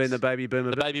talking Yeah, it about would have been the works. baby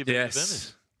boomer. The baby boomer Yes.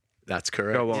 boomers. That's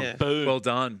correct. Go on. Yeah. Boom. Well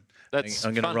done. That's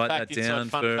I'm going to fun write fact that inside down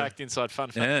fun for. fact inside fun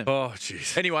fact. Yeah. Oh,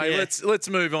 jeez. Anyway, Yeah. let's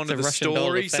move on to It's a the Russian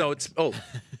dollar story. So fact.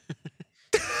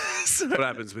 it's what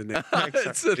happens with Nick.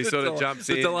 He sort of jumps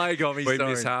in. The delay got me. We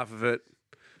miss half of it,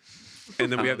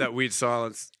 and then we have that weird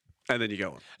silence, and then you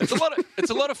go on. It's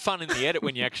a lot of fun in the edit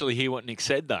when you actually hear what Nick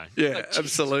said, though. Yeah, Like,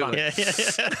 absolutely.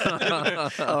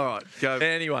 All right, go.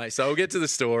 Anyway, so we'll get to the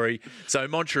story. So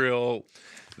Montreal,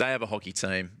 they have a hockey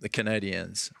team, the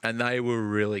Canadiens, and they were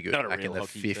really good Not a back in real the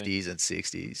hockey 50s and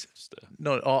 60s. Just,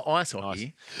 Not ice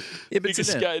hockey. Yeah, but figure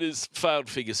skaters, failed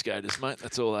figure skaters, mate.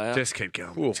 That's all they are. Just keep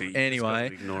going. Cool. Gee, Anyway,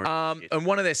 just gotta ignore it. and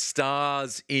one of their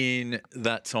stars in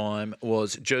that time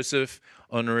was Joseph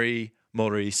Henri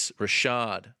Maurice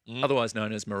Richard, otherwise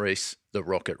known as Maurice the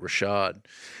Rocket Richard.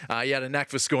 He had a knack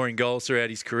for scoring goals throughout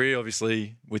his career,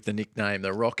 obviously with the nickname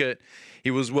the Rocket.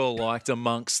 He was well liked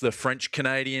amongst the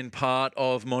French-Canadian part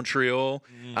of Montreal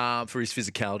for his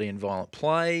physicality and violent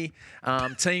play.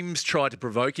 Teams tried to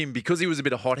provoke him because he was a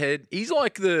bit of hothead. He's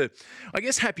like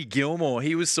Happy Gilmore.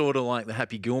 He was sort of like the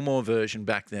Happy Gilmore version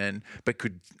back then, but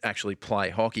could actually play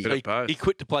hockey. He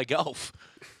quit to play golf.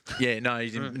 Yeah, no, he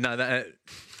didn't. No, that.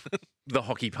 The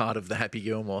hockey part of the Happy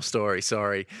Gilmore story.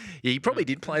 Sorry, he probably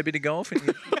did play a bit of golf,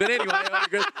 but anyway, I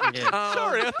agree.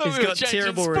 Sorry, I thought He's we were got changing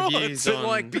terrible sports. reviews. But On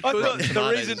like, because Rotten the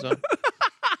Tomatoes reason- as well.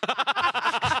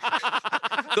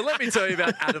 So let me tell you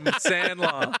about Adam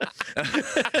Sandler.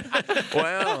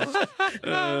 Wow.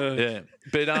 Yeah.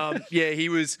 But he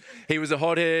was a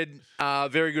hothead,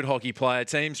 very good hockey player.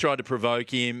 Teams tried to provoke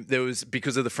him. There was,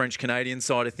 because of the French Canadian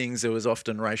side of things, there was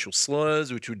often racial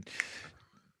slurs which would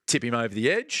tip him over the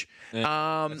edge.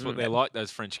 That's what they're like,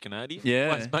 those French Canadians.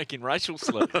 Yeah. Always making racial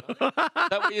slurs. Is that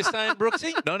what you're saying,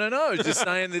 Brooksy? No. Just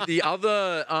saying that the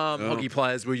other hockey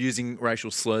players were using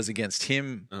racial slurs against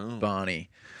him, Barney.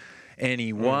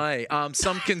 Anyway,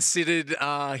 some considered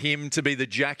him to be the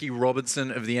Jackie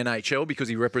Robinson of the NHL because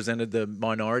he represented the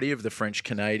minority of the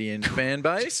French-Canadian fan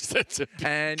base. That's a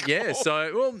big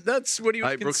That's what he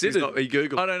was considered. He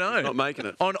Googled. I don't know. He's not making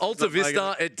it. On Alta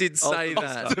Vista, it did say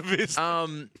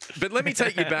that. But let me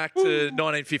take you back to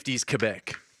 1950s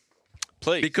Quebec.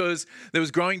 Please. Because there was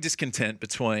growing discontent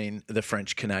between the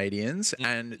French Canadians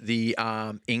and the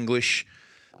English,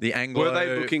 the Anglo. Were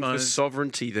they looking for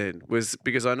sovereignty then?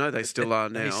 Because I know they still are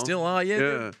now. They still are,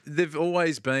 yeah. They've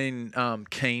always been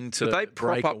keen to. But they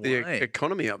prop break up the away.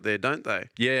 economy up there, don't they?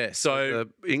 Yeah, so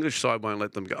The English side won't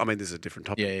let them go. I mean, this is a different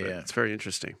topic. Yeah, but yeah. It's very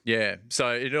interesting. yeah,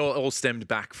 so it all stemmed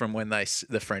back from when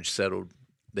the French settled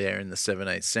there in the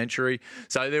 17th century.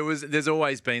 So there's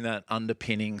always been that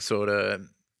underpinning sort of,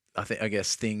 I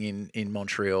guess, thing in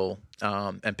Montreal,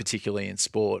 and particularly in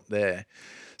sport there.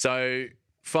 So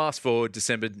fast forward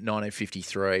December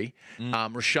 1953,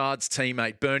 Richard's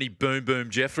teammate Bernie Boom Boom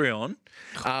Geoffrion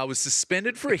was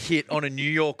suspended for a hit on a New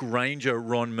York Ranger,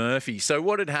 Ron Murphy. So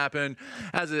what had happened,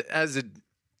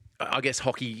 I guess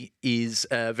hockey is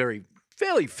a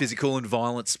fairly physical and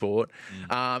violent sport.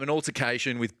 An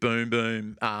altercation with Boom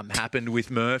Boom happened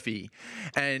with Murphy,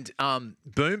 and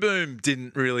Boom Boom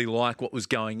didn't really like what was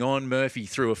going on. Murphy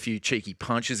threw a few cheeky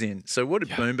punches in. So what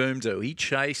did Boom Boom do? He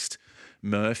chased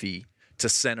Murphy to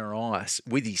center ice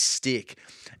with his stick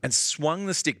and swung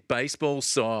the stick baseball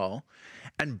style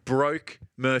and broke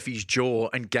Murphy's jaw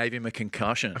and gave him a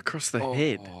concussion. Across the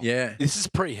head. Yeah. This is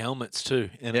pre-helmets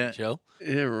too, NHL.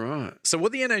 Yeah, right. So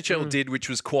what the NHL did, which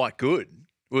was quite good,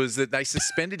 was that they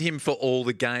suspended him for all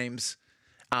the games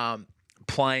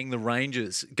playing the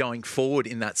Rangers going forward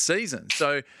in that season.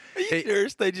 So Are you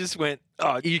serious? They just went,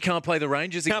 you can't play the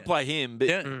Rangers again. can't play him,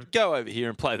 but go over here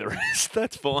and play the rest.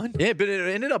 That's fine. Yeah, but it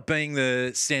ended up being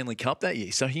the Stanley Cup that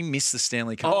year. So he missed the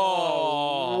Stanley Cup.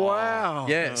 Oh, Wow.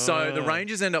 Yeah, so the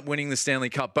Rangers end up winning the Stanley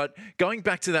Cup. But going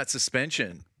back to that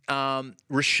suspension,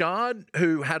 Richard,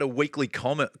 who had a weekly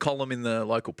column in the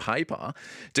local paper,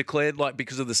 declared,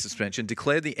 because of the suspension,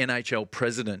 declared the NHL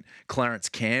president, Clarence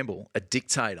Campbell, a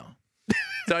dictator.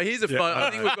 So here's a photo. I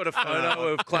think we've got a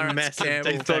photo of Clarence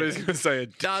Campbell. He thought he was going to say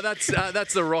it. No,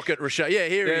 that's the Rocket Richard. Yeah,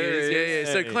 here he is.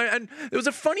 Yeah. So and there was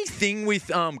a funny thing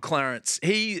with Clarence.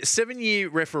 He 7-year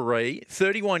referee,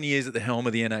 31 years at the helm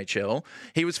of the NHL.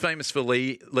 He was famous for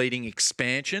leading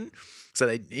expansion.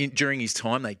 So during his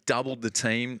time, they doubled the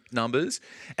team numbers,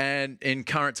 and in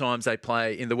current times, they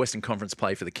play in the Western Conference,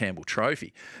 play for the Campbell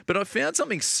Trophy. But I found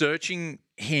something searching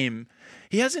him.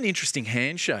 He has an interesting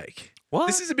handshake. What?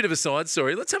 This is a bit of a side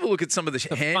story. Let's have a look at some of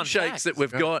the handshakes that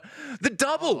we've got. The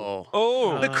double.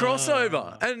 The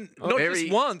crossover. And not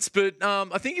just once, but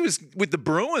I think he was with the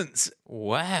Bruins.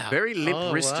 wow. Very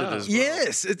lip-wristed as well.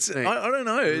 Yes. I don't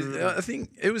know. I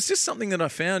think it was just something that I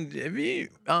found. Have you,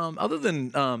 other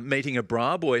than meeting a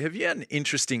bra boy, have you had an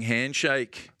interesting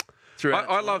handshake throughout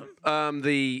I time? love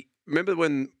remember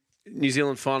when New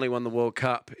Zealand finally won the World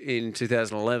Cup in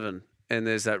 2011? and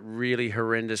there's that really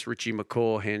horrendous Richie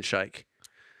McCaw handshake.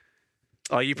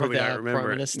 Oh, you probably With don't our remember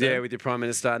Prime it. Minister? Yeah, with your Prime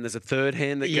Minister, and there's a third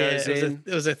hand that goes in.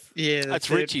 That's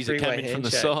Richie's that came in from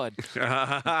the side.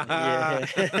 Yeah.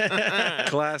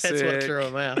 Classic. That's what threw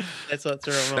him out.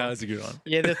 That was a good one.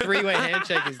 Yeah, the three-way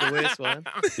handshake is the worst one.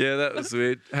 Yeah, that was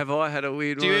weird. Have I had a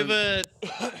weird Do one?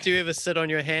 you ever sit on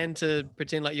your hand to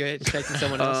pretend like you're shaking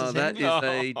someone else's That hand?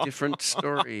 is a different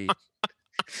story.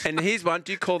 And here's one.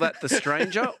 Do you call that the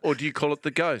stranger or do you call it the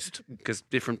ghost? Because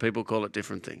different people call it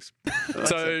different things.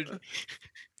 So,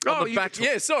 back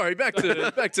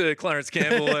to Clarence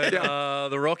Campbell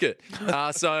and the Rocket.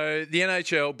 So the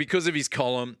NHL, because of his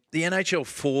column, the NHL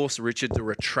forced Richard to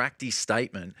retract his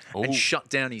statement and shut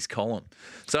down his column.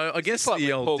 So I guess Like the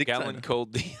when old Paul dictator. Gallen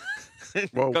called the.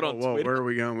 Whoa, got on Twitter. where are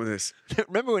we going with this?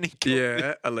 Remember when he called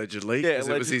Yeah, allegedly. Yeah, 'Cause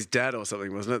it was his dad or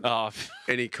something, wasn't it? Oh,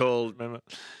 And he called, remember?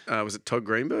 was it Todd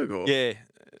Greenberg? Or? Yeah,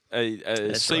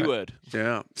 a C right. word.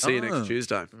 Yeah. See you Oh. next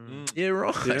Tuesday. Yeah,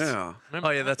 right. Yeah. Oh,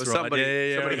 yeah, that's Well, right. somebody-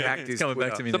 Yeah. somebody hacked his coming back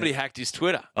Twitter. to me. Somebody now. hacked his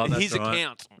Twitter. Oh, that's his right.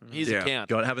 account. His Yeah. account.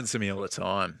 God, it happens to me all the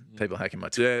time. People hacking my Yeah,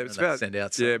 Twitter. it's and they about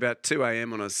send out. about 2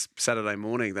 a.m. on a Saturday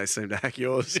morning. They seem to hack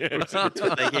yours. That's what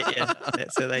they get you.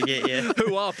 That's how they get you.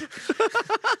 Who up?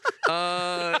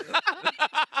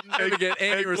 Never get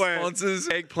any responses.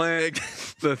 Eggplant.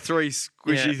 The three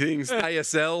squishy Yeah. things.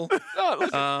 ASL. Oh, look,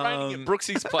 it's raining at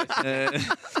Brooksy's place.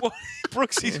 What?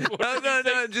 Brooksy's.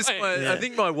 No. Just I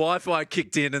think my Wi-Fi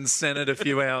kicked in and sent it a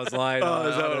few hours later. Oh,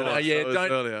 is that what it was? Yeah, That was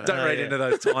earlier. don't read yeah. into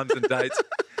those times and dates.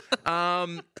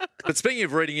 But speaking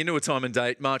of reading into a time and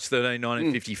date, March 13,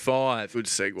 1955. Good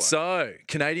segue. So,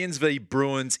 Canadians v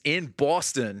Bruins in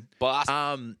Boston.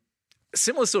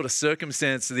 Similar sort of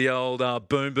circumstance to the old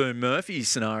Boom Boom Murphy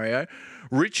scenario.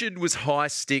 Richard was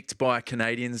high-sticked by a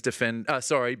Canadians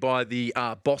by the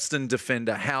Boston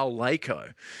defender Hal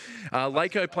Lako.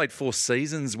 Lako played 4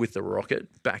 seasons with the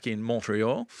Rocket back in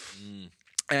Montreal.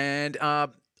 And I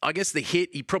guess the hit,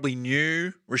 he probably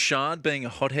knew Richard being a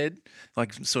hothead,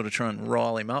 like sort of try and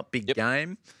rile him up. Big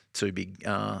game, 2 big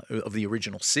of the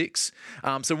original 6.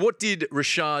 So what did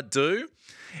Richard do?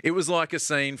 It was like a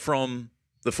scene from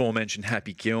the aforementioned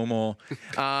Happy Gilmore.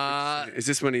 Is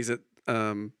this when he's at... He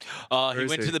is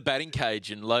went he? to the batting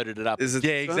cage and loaded it up. Is it,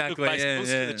 Yeah, exactly. Took baseballs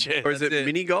to the chair. Or is it That's it.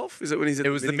 mini golf? Is it when he's at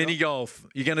It was the mini golf.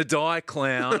 You're going to die,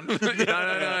 clown.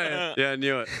 No. Yeah, I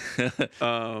knew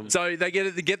it. So they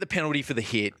get the penalty for the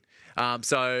hit.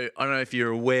 So I don't know if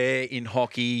you're aware in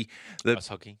hockey, Ice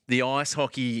hockey. the ice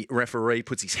hockey referee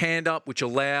puts his hand up, which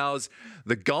allows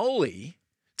the goalie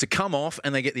to come off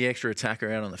and they get the extra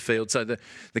attacker out on the field. So the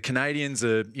Canadians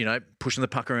are, pushing the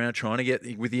puck around, trying to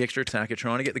get with the extra attacker,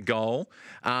 trying to get the goal.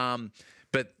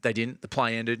 But they didn't. The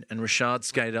play ended and Richard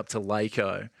skated up to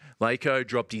Lako. Lako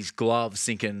dropped his glove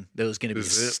thinking there was going to be a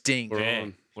stink.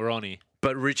 We're on here.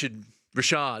 But Richard,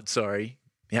 he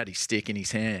had his stick in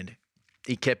his hand.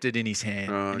 He kept it in his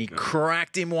hand and he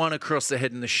cracked him one across the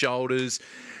head and the shoulders.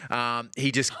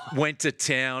 He just went to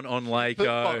town on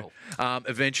Lako,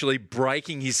 eventually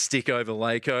breaking his stick over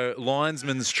Lako.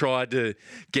 Linesmen tried to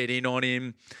get in on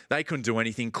him. They couldn't do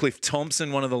anything. Cliff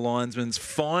Thompson, one of the linesmen,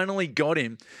 finally got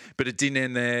him, but it didn't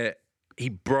end there. He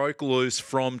broke loose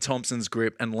from Thompson's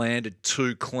grip and landed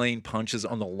 2 clean punches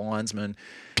on the linesman,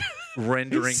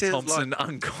 rendering Thompson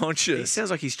unconscious. He sounds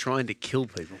like he's trying to kill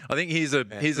people. I think here's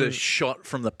a shot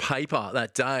from the paper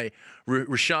that day.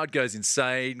 Richard goes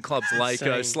insane, clubs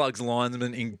Lako, slugs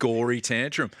linesman in gory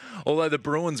tantrum. Although the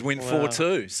Bruins win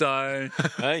 4-2. So,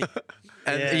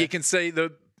 you can see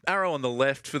the arrow on the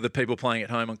left for the people playing at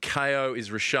home on KO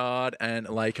is Richard and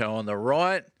Lako on the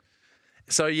right.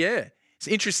 So, it's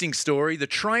an interesting story. The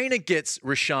trainer gets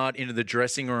Richard into the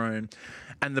dressing room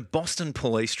and the Boston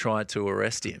police tried to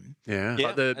arrest him. Yeah.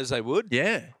 Yeah, as they would.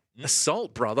 Yeah.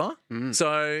 Assault, brother.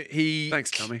 So he...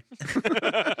 Thanks, Tommy.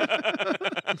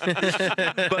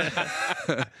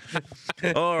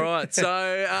 All right.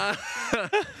 So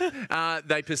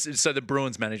so the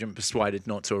Bruins management persuaded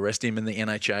not to arrest him and the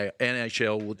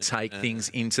NHL would take things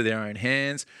into their own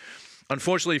hands.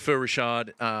 Unfortunately for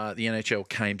Richard, the NHL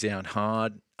came down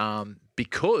hard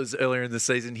because earlier in the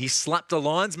season he slapped a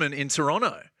linesman in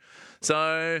Toronto.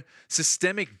 So,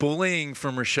 systemic bullying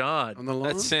from Richard. On the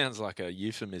line? That sounds like a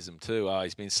euphemism too. Oh,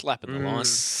 he's been slapping the line.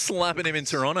 Slapping him in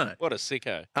Toronto. What a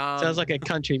sicko. Sounds like a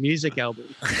country music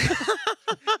album.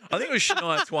 I think it was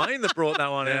Shania Twain that brought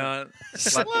that one out.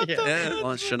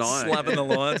 Shania. Slapping the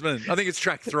linesman. I think it's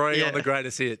track 3 on the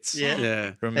greatest hits.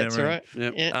 Yeah. From That's memory.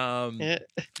 right. Yep.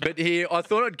 But here, I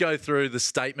thought I'd go through the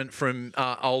statement from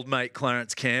old mate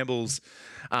Clarence Campbell's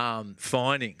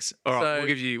findings. All right,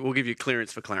 we'll give you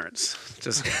clearance for Clarence.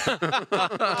 Just He's been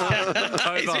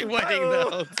waiting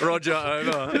though. Roger,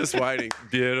 over. just waiting.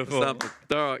 Beautiful. All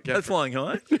right, That's flying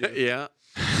high. yeah.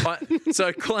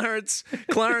 So Clarence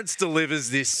delivers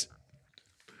this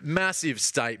massive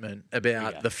statement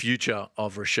about the future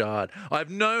of Rashad. I have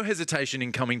no hesitation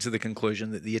in coming to the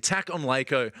conclusion that the attack on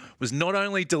Lako was not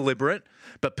only deliberate,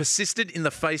 but persisted in the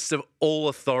face of all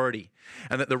authority,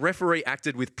 and that the referee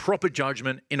acted with proper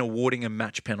judgment in awarding a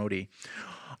match penalty.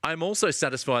 I am also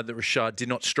satisfied that Rashad did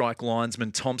not strike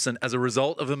linesman Thompson as a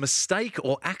result of a mistake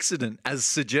or accident, as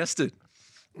suggested.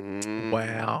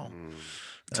 Wow.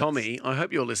 Tommy, I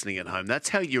hope you're listening at home. That's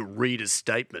how you read a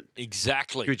statement.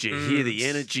 Exactly. Could you hear the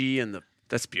energy and the...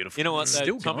 That's beautiful. You know what?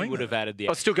 Still Tommy going, would have added the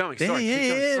Oh, accent. still going. Sorry.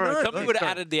 Yeah, Tommy would have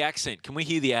added the accent. Can we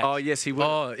hear the accent? Oh, yes, he would.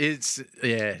 Oh, it's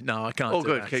no, I can't. Oh, do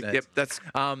good. accents. Okay, yep, that's...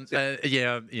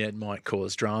 It might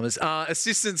cause dramas.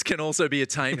 Assistance can also be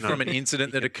attained from an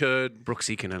incident that occurred.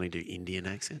 Brooksy can only do Indian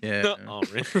accent. Yeah, Oh,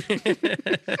 really?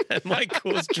 It might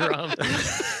cause drama.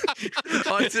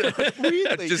 I'm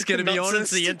just going to be Not honest.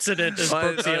 since the incident is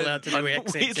Brooksy allowed to do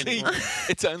accents Weirdly, anymore.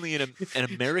 it's only an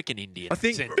American Indian I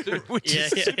think- accent, too, which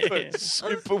is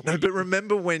super No, weird. but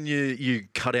remember when you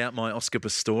cut out my Oscar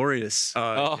Pistorius?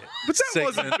 Oh, But that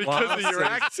Segment wasn't because of last your season.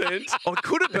 accent. I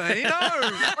could have been.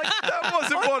 That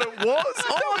wasn't what it was. I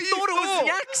thought it was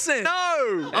the accent.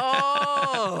 No.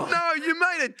 Oh. No, you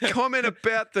made a comment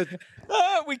about the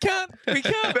we can't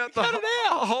about the cut it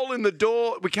out. hole in the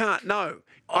door. We can't. No.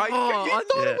 I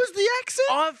thought it was the accent.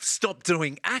 I've stopped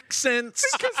doing accents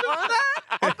because of that.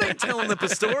 I've been telling the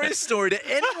Pistorius story to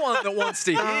anyone that wants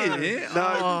to hear.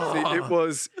 No,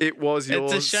 it was your.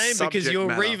 It's a shame because subject your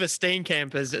matter. Reva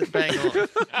Steenkamp is bang on.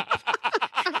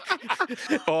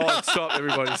 Oh, stop!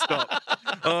 Everybody, stop!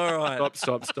 All right.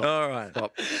 Stop! All right.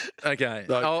 Stop. Okay.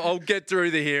 No. I'll get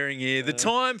through the hearing here. The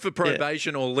time for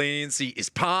probation or leniency is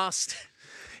past.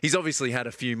 He's obviously had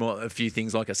a few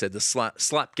things, like I said, the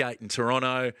slapgate in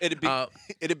Toronto.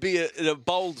 It'd be a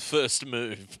bold first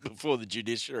move before the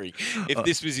judiciary if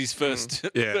this was his first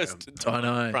time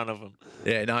in front of him.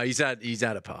 Yeah, no, he's had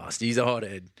a past. He's a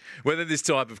hothead. Whether this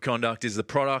type of conduct is the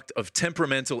product of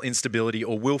temperamental instability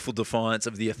or willful defiance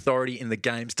of the authority in the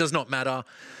games does not matter.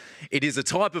 It is a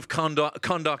type of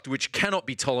conduct which cannot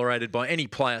be tolerated by any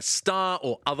player, star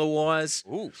or otherwise.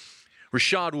 Ooh.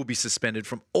 Rashad will be suspended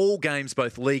from all games,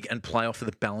 both league and playoff, for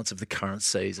the balance of the current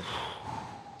season.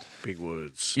 Big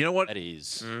words. You know what? That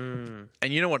is. And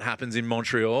you know what happens in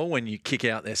Montreal when you kick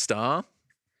out their star?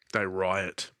 They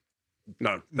riot.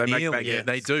 No, they make Yeah,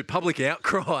 they do. Public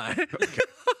outcry.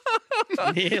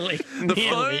 Nearly. The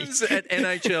phones at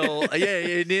NHL.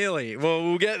 Yeah, nearly. Well,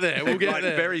 we'll get there. We'll get Write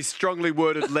there. very strongly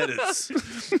worded letters.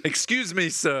 Excuse me,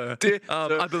 sir.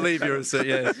 I believe you're a sir,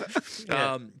 yes.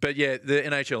 But yeah, the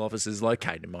NHL offices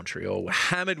located in Montreal were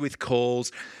hammered with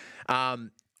calls.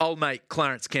 Old mate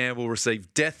Clarence Campbell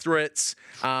received death threats,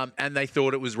 and they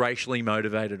thought it was racially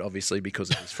motivated, obviously, because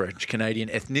of his French-Canadian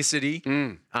ethnicity,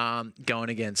 going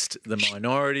against the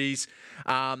minorities.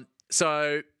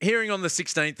 So hearing on the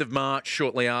 16th of March,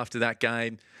 shortly after that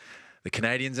game, the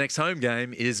Canadiens' next home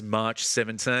game is March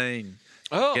 17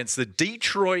 against the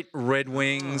Detroit Red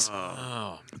Wings.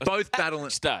 Both battling.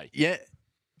 Day. Yeah.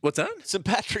 What's that? St.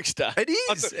 Patrick's Day. It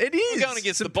is. It is. We're going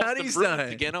against St. the Boston Paddy's Bruins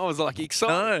Day. again. I was like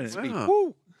excited. No.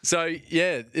 Woo. So,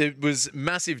 yeah, it was a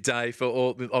massive day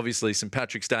for obviously St.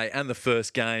 Patrick's Day and the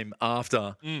first game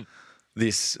after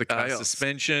this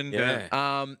suspension.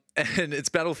 Yeah. And it's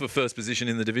battle for first position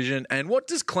in the division. And what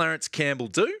does Clarence Campbell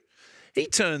do? He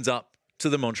turns up to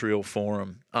the Montreal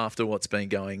Forum after what's been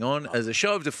going on as a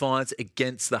show of defiance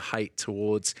against the hate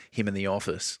towards him in the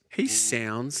office. He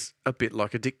sounds a bit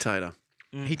like a dictator.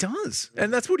 He does.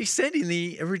 And that's what he said in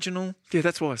the original. Yeah,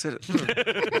 that's why I said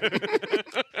it.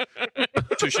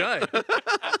 Touche.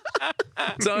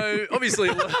 So, obviously...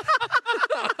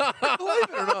 Believe it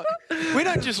or not, we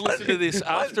don't just listen to this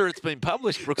after it's been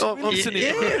published, Brooks. We listen to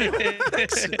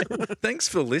it. Thanks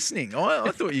for listening.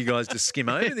 I thought you guys just skim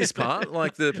over this part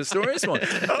like the Pistorius one.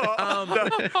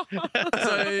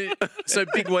 So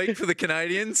big week for the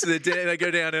Canadians. They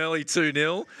go down early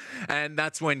 2-0, and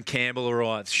that's when Campbell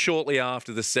arrives shortly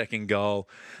after the second goal.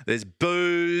 There's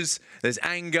booze, there's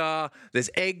anger, there's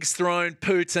eggs thrown,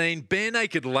 poutine, bare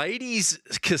naked ladies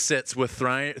cassettes were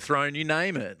thrown, you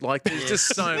name it. Like there's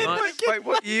just so much. Wait,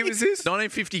 what year was this?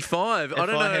 1955. I don't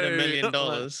know. If I had $1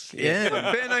 million.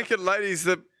 Yeah. Bare naked ladies.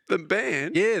 The Been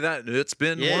banned? Yeah, it's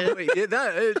been 1 week.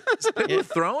 Yeah, people are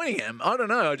throwing him. I don't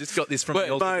know. I just got this from the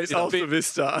Alta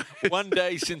Vista. One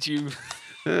day since you...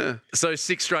 So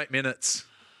 6 straight minutes.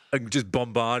 Just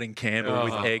bombarding Campbell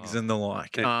with eggs and the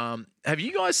like. Have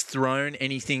you guys thrown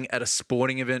anything at a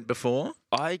sporting event before?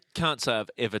 I can't say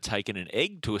I've ever taken an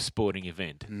egg to a sporting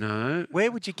event. No. Where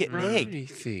would you get an egg?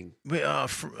 Anything. I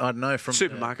don't know, from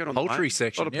Supermarket on the poultry way.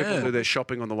 section. A lot of people do their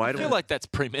shopping on the way I to feel it. like that's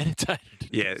premeditated.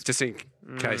 Yeah, just in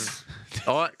case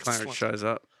Clarence shows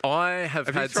up. I have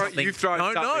had something. You've thrown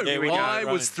no, something. no. Here we go, I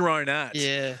was thrown at.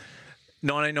 Yeah.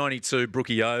 1992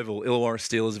 Brookie Oval, Illawarra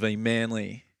Steelers v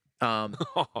Manly.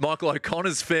 Michael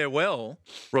O'Connor's farewell.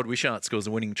 Rod Wishart scores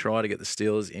a winning try to get the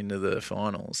Steelers into the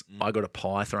finals. I got a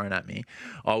pie thrown at me.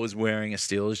 I was wearing a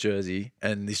Steelers jersey,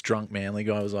 and this drunk Manly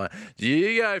guy was like, "Do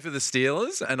you go for the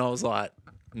Steelers?" And I was like,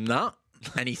 "Nah."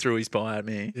 And he threw his pie at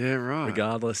me. Yeah, right.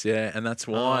 Regardless, yeah, and that's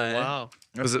why. Oh, wow.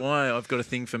 That's why I've got a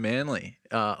thing for Manly,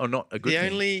 or not a good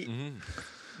thing.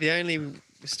 The only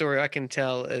story I can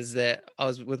tell is that I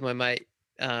was with my mate.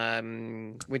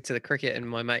 Went to the cricket and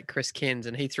my mate Chris Kens,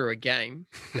 and he threw a game.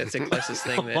 That's the closest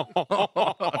thing that.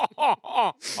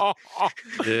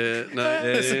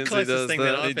 That's the closest thing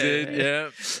that I've had.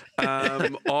 Yeah.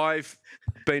 I've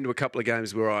been to a couple of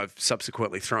games where I've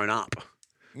subsequently thrown up.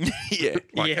 Yeah.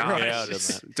 Like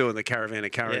right. doing the caravan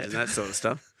of courage and that sort of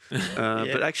stuff.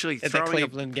 But actually At the throwing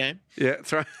Cleveland game.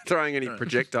 throwing any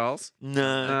projectiles.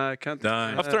 No. Can't. No.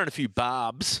 I've thrown a few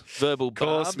barbs, verbal Of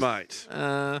course, barbs. mate.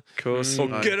 Of course.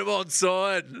 Get him on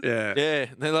side. Yeah. Yeah.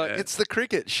 They're like, it's the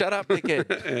cricket. Shut up, dickhead.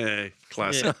 Yeah.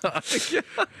 Classic.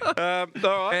 All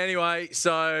right. Anyway,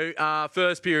 so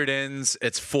first period ends.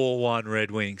 It's 4-1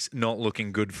 Red Wings. Not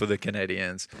looking good for the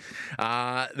Canadians.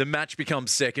 The match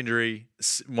becomes secondary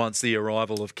once the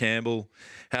arrival of Campbell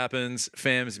happens.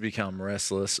 Fans become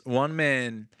restless. One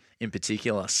man in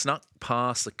particular snuck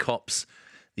past the cops,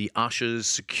 the ushers,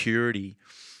 security,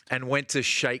 and went to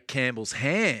shake Campbell's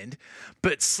hand,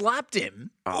 but slapped him.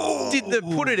 Did the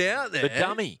put it out there? The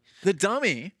dummy. The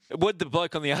dummy. What'd the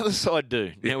bloke on the other side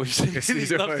do? Now we've seen He's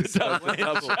he's always not done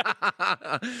double.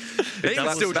 He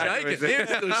was still back shaking. with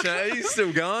it. He's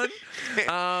still going.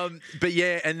 But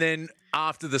yeah, and then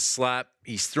after the slap,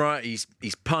 he's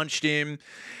punched him.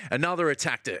 Another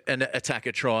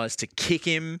attacker tries to kick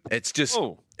him. It's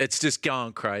just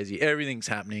going crazy. Everything's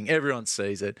happening. Everyone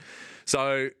sees it.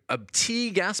 So a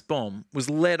tear gas bomb was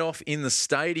let off in the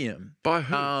stadium. By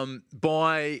who?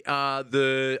 By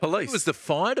the Police. It was the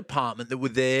fire department that were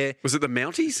there. Was it the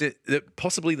Mounties?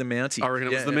 Possibly the Mounties. I reckon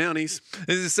it was the Mounties.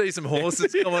 Did you see some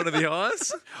horses come onto the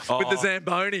ice with the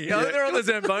Zamboni? Oh, they're on the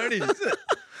Zambonis.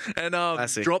 And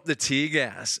drop the tear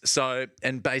gas. So,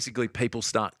 and basically people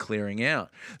start clearing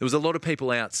out. There was a lot of people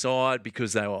outside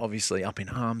because they were obviously up in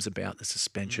arms about the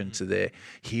suspension to their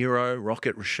hero,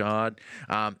 Rocket Richard.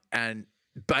 And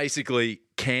basically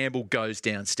Campbell goes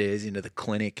downstairs into the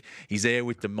clinic. He's there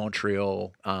with the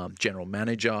Montreal general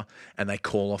manager, and they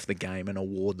call off the game and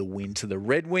award the win to the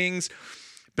Red Wings.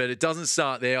 But it doesn't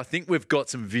start there. I think we've got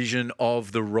some vision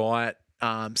of the riot.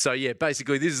 So, yeah,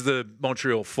 basically this is the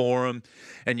Montreal Forum,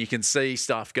 and you can see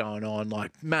stuff going on,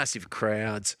 like massive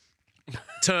crowds.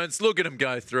 Look at them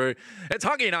go through. It's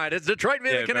hockey night. It's Detroit v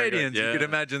the Canadians. You can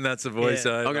imagine that's the voice.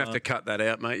 I'm going to have to cut that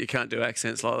out, mate. You can't do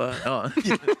accents like that. Oh.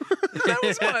 that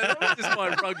was just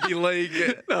my rugby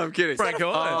league. No, I'm kidding. Frank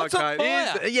Hines.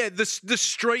 Okay. The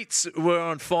streets were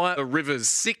on fire. The rivers.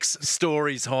 6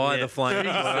 stories high, the flames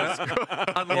were.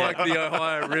 Unlike the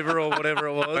Ohio River or whatever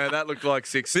it was. Man, that looked like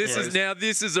 6 This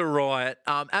is a riot.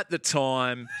 At the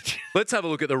time, let's have a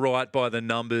look at the riot by the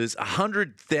numbers.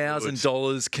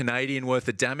 $100,000 Canadian worth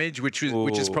of damage, which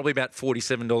is probably about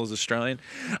 $47 Australian.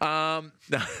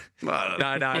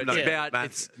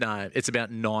 It's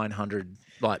about 900.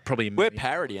 Like probably. We're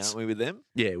parity, aren't we, with them?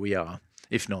 Yeah, we are.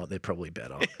 If not, they're probably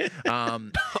better.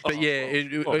 But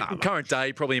yeah, current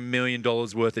day, probably $1 million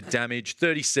worth of damage,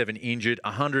 37 injured,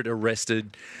 100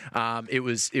 arrested. It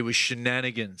was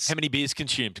shenanigans. How many beers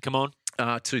consumed? Come on.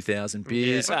 2,000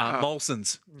 beers.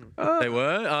 Molson's. They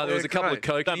were. There was a couple of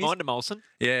Cokies. Don't mind a Molson.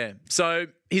 Yeah. So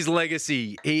his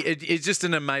legacy, he's just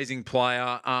an amazing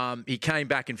player. He came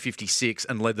back in 56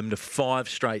 and led them to 5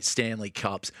 straight Stanley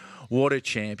Cups. What a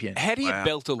champion. How do you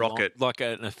belt a Rocket. like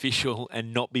an official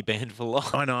and not be banned for long?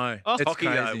 I know. It's It's hockey,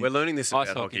 crazy. though. We're learning this about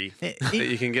Ice hockey. hockey. That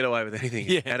you can get away with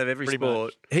anything out of every pretty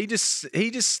sport. He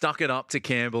just stuck it up to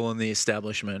Campbell and the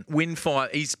establishment. Win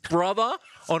 5. His brother,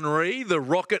 Henri,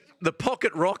 the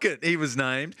Pocket Rocket, he was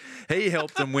named. He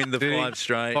helped them win the 5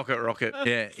 straight. Pocket Rocket.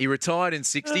 Yeah, he retired in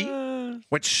 60.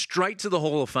 Went straight to the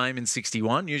Hall of Fame in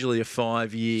 61, usually a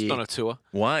 5-year It's on a tour.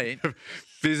 wait.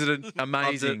 Visited.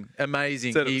 Amazing. Said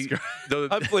it was great.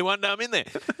 Hopefully one day I'm in there.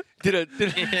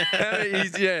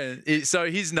 So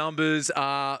his numbers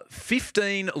are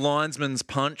 15 linesmen's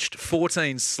punched,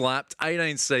 14 slapped,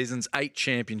 18 seasons, 8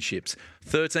 championships,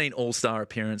 13 All-Star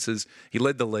appearances. He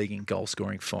led the league in goal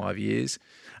scoring 5 years.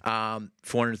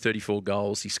 434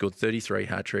 goals. He scored 33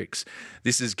 hat-tricks.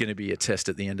 This is going to be a test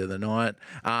at the end of the night.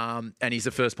 And he's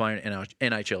the first player in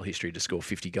NHL history to score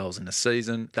 50 goals in a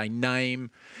season.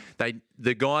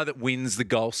 The guy that wins the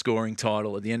goal-scoring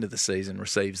title at the end of the season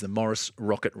receives the Morris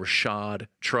Rocket Richard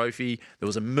Trophy. There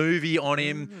was a movie on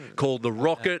him called The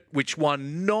Rocket, which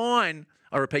won 9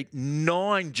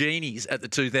 Genies at the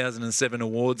 2007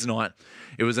 awards night.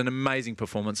 It was an amazing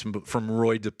performance from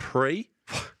Roy Dupree.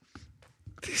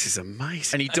 This is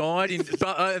amazing. And he died in.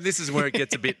 This is where it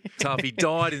gets a bit tough. He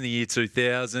died in the year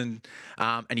 2000,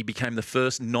 and he became the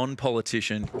first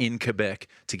non-politician in Quebec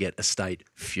to get a state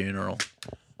funeral.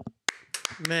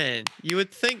 Man, you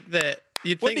would think that.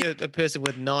 That a person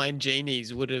with 9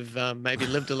 genies would have maybe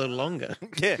lived a little longer.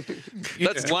 Yeah.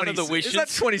 That's one of the wishes. Is that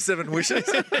 27 wishes?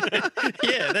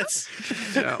 Yeah, that's...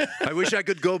 I wish I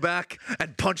could go back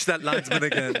and punch that linesman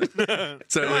again.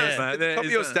 So, Top of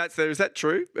your stats there, is that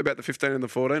true about the 15 and the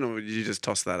 14, or did you just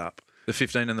toss that up? The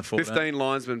 15 and the 14? 15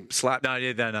 linesmen slapped. No,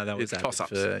 that was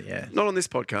toss-ups. Yeah. Not on this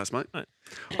podcast, mate.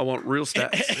 I want real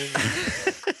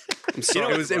stats. I'm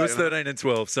sorry. It was 13 and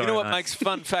 12. Sorry, you know what makes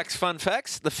fun facts?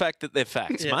 The fact that they're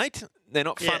facts, mate. They're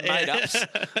not fun made-ups.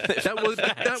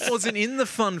 That wasn't in the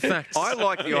fun facts. I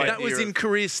like the idea. That was in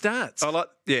career stats.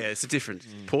 It's a different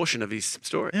portion of his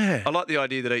story. Yeah. I like the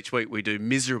idea that each week we do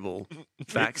miserable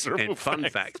facts and fun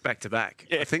facts back to back.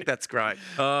 I think that's great.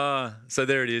 So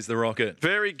there it is, the Rocket.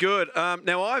 Very good.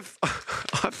 Now I've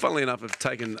funnily enough, have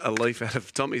taken a leaf out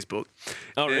of Tommy's book.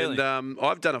 Oh, really? And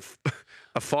I've done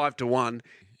a 5-1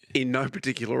 in no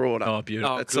particular order. Oh,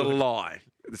 beautiful. That's a lie.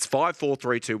 It's 5, 4,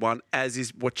 3, 2, 1, as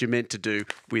is what you're meant to do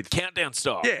with Countdown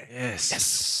style. Yeah.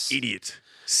 Yes. Idiot.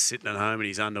 Sitting at home in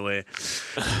his underwear.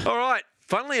 All right.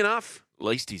 Funnily enough, At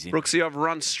least he's in. Brooksy, I've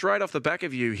run straight off the back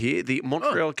of you here. The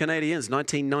Montreal Canadiens,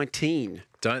 1919.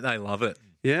 Don't they love it?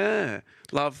 Yeah.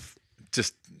 Love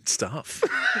just stuff.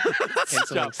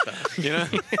 Stuff.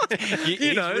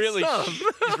 He's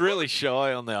really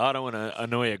shy on the. I don't want to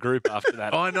annoy a group after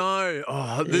that. I know.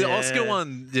 Oh, the Oscar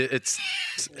one. It's.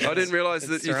 I didn't realise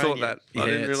that you thought that. Yeah, I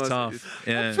didn't realise it's tough.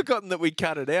 I've forgotten that we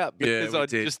cut it out because I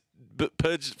did. just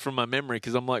purged it from my memory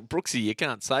because I'm like, Brooksy, you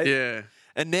can't say that. Yeah.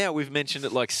 And now we've mentioned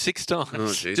it like 6 times.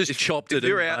 Oh, just chopped it. If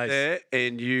you're out there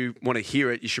and you want to hear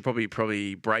it, you should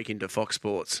probably break into Fox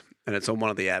Sports, and it's on one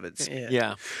of the Avids.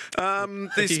 Yeah. The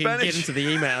if you can Spanish. get into the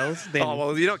emails, then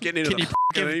You're not getting into the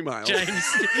email. James,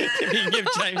 can you give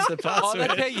James the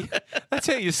password? That's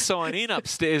how you sign in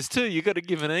upstairs too. You've got to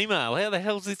give an email. How the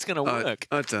hell's this going to work?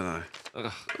 I don't know.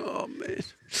 Oh, man.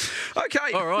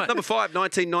 Okay. All right. Number 5,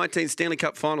 1919 Stanley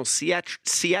Cup Final. Seattle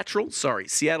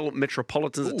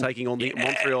Metropolitans are taking on the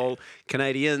Montreal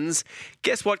Canadiens.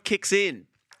 Guess what kicks in?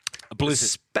 A blizzard.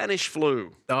 Spanish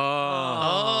flu.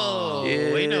 Oh,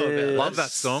 yes. we know about Love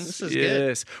that song. This is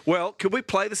Yes. Well, could we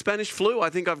play the Spanish flu? I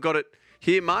think I've got it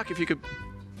here, Mark, if you could.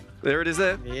 There it is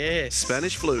there. good. Yes.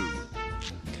 Spanish flu.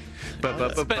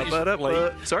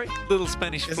 Sorry? Little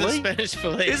Spanish Is flea. it Spanish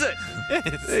police? Is it?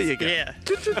 There you go. Yeah,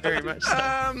 very much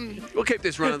so. We'll keep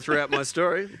this running throughout my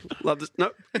story. Love this. No,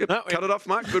 cut it off,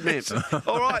 Mark. Good man.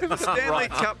 All right, the Stanley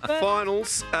Cup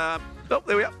Finals.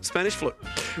 There we are. Spanish flu.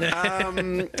 Back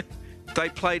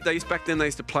then they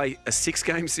used to play a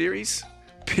 6-game series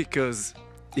because.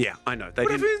 Yeah, I know. They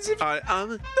didn't.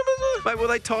 Well,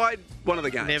 they tied one of the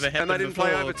games, Never and they didn't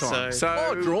play before, overtime.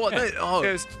 so- draw. It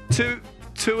was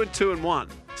 2 and 2 and 1.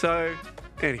 So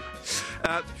anyway,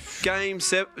 game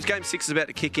 6 is about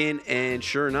to kick in, and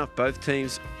sure enough, both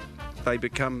teams they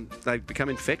become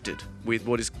infected with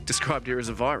what is described here as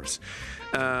a virus.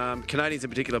 Canadians in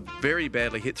particular very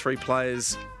badly hit. 3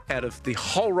 players out of the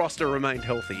whole roster remained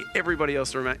healthy. Everybody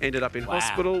else ended up in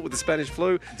hospital with the Spanish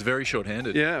flu. It's very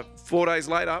short-handed. Yeah. 4 days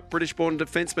later, British-born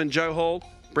defenseman Joe Hall,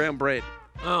 brown bread.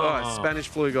 Oh, Spanish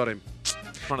flu got him.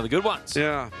 One of the good ones.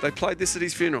 Yeah. They played this at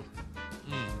his funeral.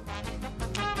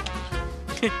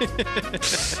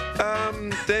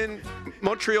 Then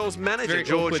Montreal's manager, Very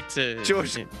George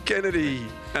awkward Kennedy,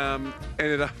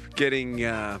 ended up getting...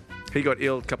 he got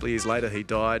ill a couple of years later. He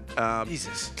died.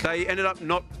 Jesus. They ended up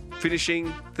not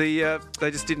finishing the...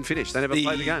 they just didn't finish. They never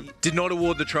played the game. Did not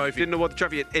award the trophy. Didn't award the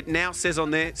trophy. It now says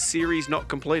on there, series not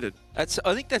completed. I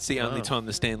think that's the only time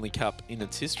the Stanley Cup in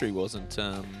its history wasn't.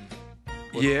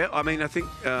 Yeah, I mean, I think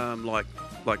like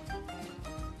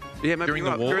Yeah, maybe during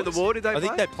the war. During the war, did they I play?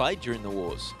 think they played during the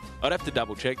wars. I'd have to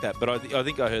double check that, but I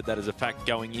think I heard that as a fact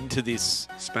going into this.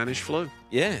 Spanish flu.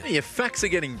 Yeah. Your facts are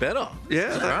getting better.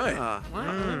 Yeah,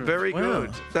 Right. Very Wow.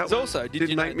 good. That It's one also, did did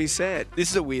you make know- me sad. This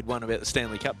is a weird one about the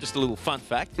Stanley Cup. Just a little fun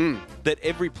fact that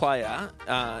every player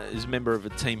is a member of a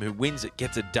team who wins it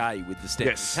gets a day with the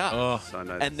Stanley Yes. Cup. Oh, I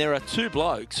know. And there are two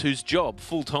blokes whose job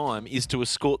full time is to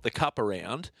escort the cup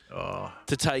around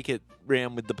to take it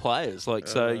round with the players. Like,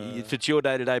 so if it's your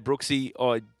day to day, Brooksy,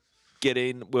 I get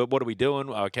in. Well, what are we doing?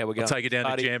 Okay, we're going. I'll take it down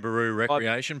party. to Jamboree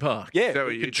Recreation Park. Yeah. Is that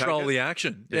what you Control take the it?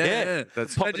 action. Yeah.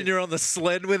 That's- Imagine you're on the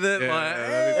sled with it. Yeah, like,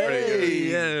 that'd be pretty good.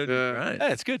 hey, yeah, Yeah. Right.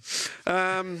 Yeah, it's good.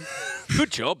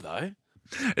 Good job though.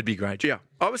 It'd be great. Yeah,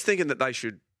 I was thinking that they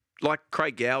should, like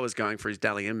Craig Gower was going for his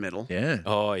Dally M medal. Yeah.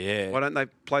 Oh yeah. Why don't they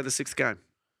play the 6th game?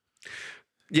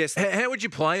 Yes. How would you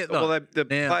play it though? Well, the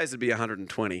Now- players would be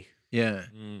 120. Yeah.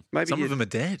 Maybe Some of them are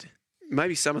dead.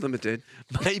 Maybe some of them are dead.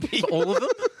 Maybe All of them?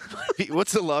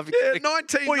 What's the love? Yeah,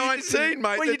 1919, mate.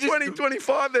 well, They're you just-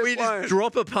 2025. They're We playing. just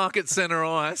drop a puck at centre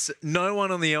ice, no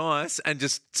one on the ice, and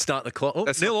just start the clock. Oh,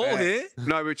 That's nil not all bad. here.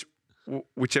 No,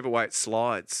 whichever way it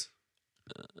slides.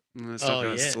 It's not Oh,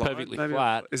 gonna yeah. slide. Perfectly Maybe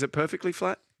flat. Is it perfectly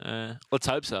flat? Let's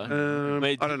hope so.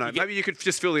 I don't know. Maybe you could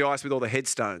just fill the ice with all the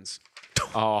headstones.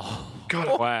 Oh,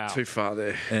 God, wow. Too far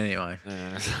there. Anyway,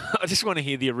 I just want to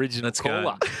hear the original let's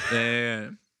caller. go. Yeah.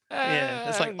 Yeah,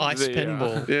 it's like ice There you are.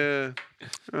 pinball. Yeah.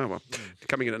 Oh, well.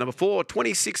 Coming in at number 4,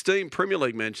 2016 Premier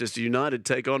League Manchester United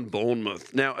take on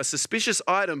Bournemouth. Now, a suspicious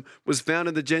item was found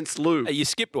in the gents' loo. Hey, you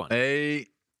skipped one. Hey,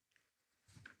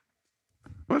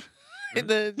 What? In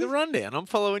the rundown. I'm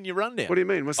following your rundown. What do you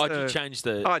mean? What's Oh, the... did you change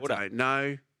the I order? don't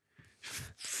know.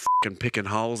 Fucking picking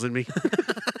holes in me.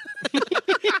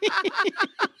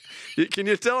 Can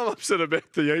you tell I'm upset about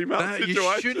the email no, you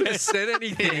situation? shouldn't have said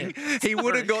anything. He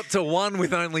would have got to 1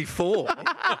 with only 4.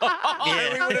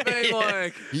 Yeah. He would have been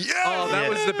like, oh, that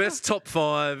was the best top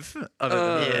 5 I've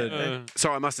ever heard.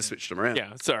 Sorry, I must have switched them around.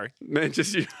 Yeah, sorry.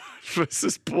 Manchester United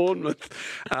versus Bournemouth.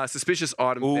 Suspicious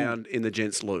item found in the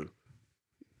gents' loo.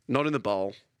 Not in the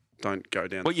bowl. Don't go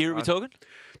down. What year are we talking?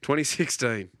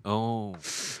 2016. Oh.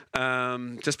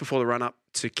 Just before the run up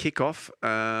to kick-off.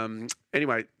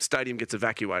 Anyway, stadium gets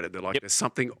evacuated. They're like, there's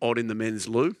something odd in the men's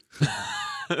loo.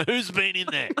 Who's been in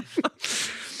there?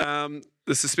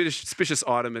 The suspicious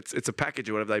item, it's a package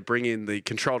or whatever. They bring in the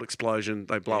controlled explosion.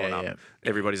 They blow it up. Yeah.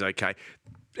 Everybody's okay.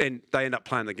 And they end up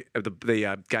playing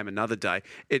the game another day.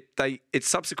 It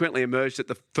subsequently emerged that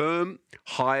the firm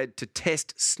hired to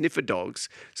test sniffer dogs,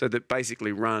 so that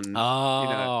basically run.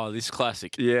 Oh, this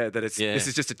classic. Yeah, that this Yeah.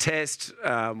 is just a test.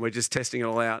 We're just testing it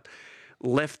all out.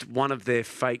 Left one of their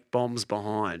fake bombs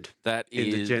behind That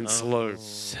in the is gents' loo.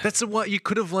 That's what you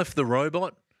could have left the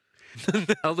robot.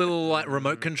 A little like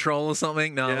remote control or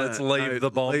something. No, Yeah, let's leave the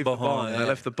bomb leave the behind. They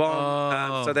left the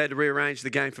bomb, Oh. so they had to rearrange the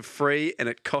game for free, and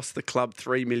it cost the club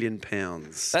 £3 million.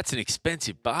 That's an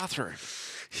expensive bathroom.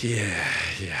 Yeah.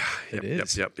 It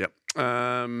is. Yep.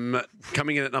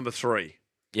 Coming in at number 3,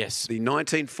 Yes. the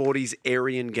 1940s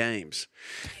Aryan Games.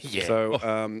 Yeah.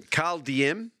 So Karl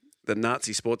Diem, the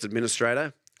Nazi sports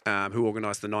administrator, who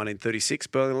organised the 1936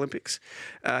 Berlin Olympics,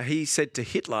 he said to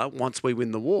Hitler, once we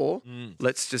win the war,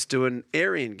 let's just do an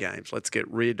Aryan Games. Let's get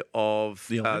rid of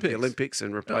The Olympics.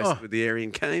 and replace it with the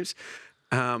Aryan Games.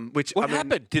 Which what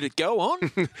happened? Did it go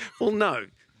on? Well, no.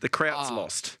 The Krauts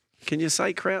lost. Can you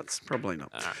say Krauts? Probably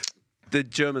not. The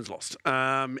Germans lost.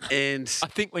 And I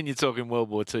think when you're talking World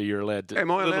War II, you're allowed to. am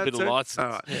I a little allowed bit to? of license. All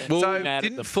right. Well, So- Mad at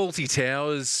didn't them. Faulty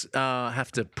Towers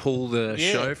have to pull the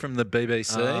show from the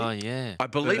BBC? Oh, yeah. I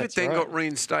believe it That's then right. got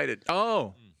reinstated.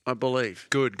 Oh, I believe.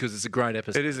 good, because it's a great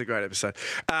episode. It is a great episode.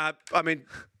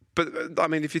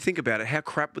 If you think about it, how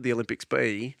crap would the Olympics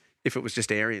be if it was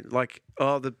just Aryan? Like,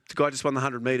 the guy just won the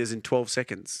 100 metres in 12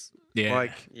 seconds. Yeah.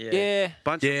 Like, Yeah.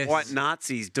 bunch Yes. of white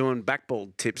Nazis doing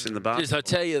backball tips in the bar. Just I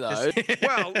tell you though,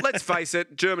 Well, let's face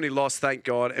it, Germany lost, thank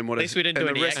God. And what At least we didn't do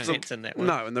and the any rest of the- accents in that one.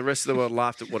 No, and the rest of the world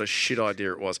laughed at what a shit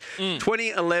idea it was.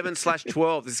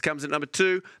 2011/12, this comes at number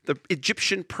 2, the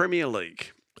Egyptian Premier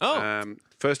League. Oh.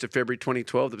 1st of February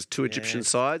 2012, there was 2 Egyptian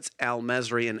sides, Al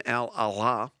Masri and Al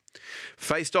Ahly,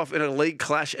 faced off in a league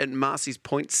clash at Marcy's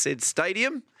Point Said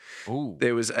Stadium. Ooh.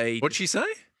 There was a What'd she say?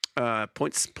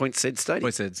 Point Said Stadium.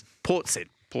 Point said. Port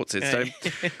Said Stadium.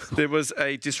 There was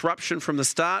a disruption from the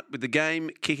start with the game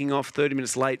kicking off 30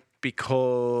 minutes late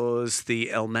because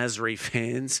the Al Masri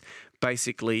fans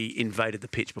basically invaded the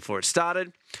pitch before it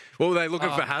started. What were they looking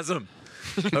for? Hazem.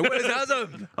 Like, where's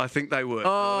Hazem? I think they were.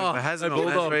 Oh, Hazem no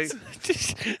Al Bulldogs.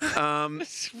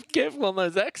 Masri. Careful on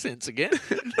those accents again.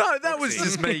 No, that was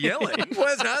just me yelling.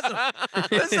 Where's Hazem?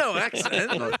 There's no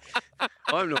accent.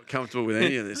 I'm not comfortable with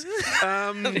any of this.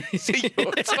 I know.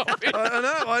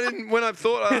 I didn't. When I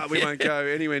thought, we won't go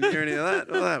anywhere near any of that.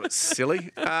 Oh, that was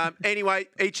silly. Anyway,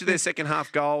 each of their second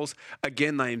half goals,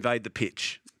 again, they invade the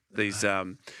pitch. These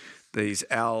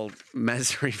Al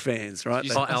Masri fans, right?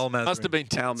 Al Masri. Must have been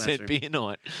 10% beer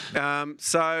night.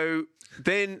 So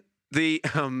then the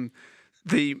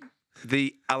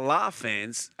Allah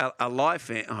fans,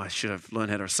 I should have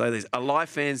learned how to say these. Allah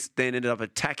fans then ended up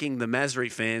attacking the Masri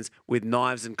fans with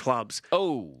knives and clubs.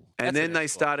 Oh. And then they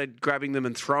started grabbing them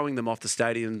and throwing them off the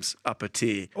stadium's upper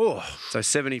tier. Oh. So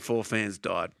 74 fans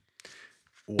died.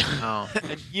 Wow.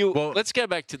 Let's go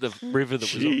back to the river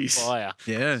that was on fire.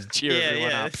 Yeah. Cheer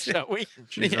everyone up, shall we?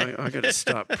 Jeez, I got to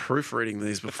start proofreading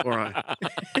these before I...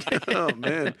 Oh,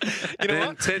 man. You know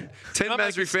what? 10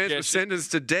 Masri fans were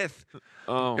sentenced to death.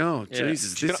 Oh,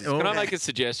 Jesus. Can I make a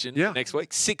suggestion? Yeah. Next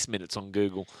week, 6 minutes on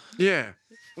Google. Yeah.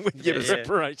 Give us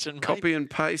preparation. Copy and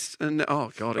paste, and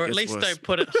oh god, or it at gets least worse. don't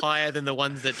put it higher than the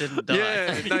ones that didn't die.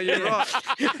 Yeah, no, you're right.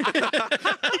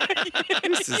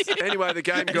 Anyway, the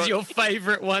game got your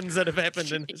favourite ones that have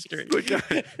happened in history.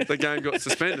 The game got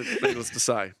suspended. Needless to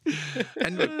say.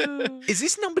 And is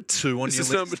this number 2 on your list? This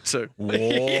is number 2.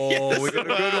 Whoa, we got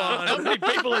a good one. How many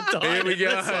people have died? Here we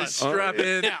go. Strap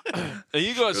in. Now, are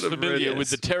you guys familiar with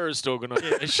the terrorist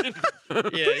organisation?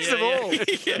 This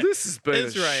has been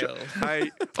Israel. Hey,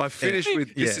 I finished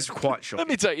with this is quite shocking. Let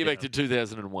me take you back to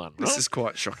 2001. This is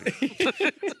quite shocking.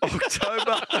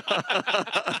 October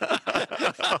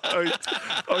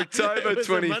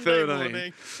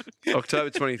 2013. October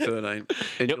 2013.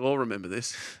 And you'll all remember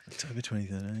this. October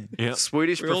 2013. Yeah.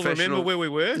 Swedish We all professional. remember where we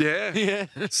were? Yeah.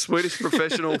 Swedish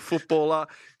professional footballer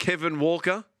Kevin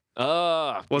Walker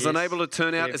was unable to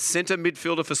turn out as centre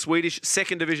midfielder for Swedish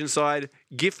second division side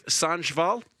GIF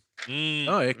Sundsvall.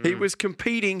 He was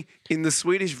competing in the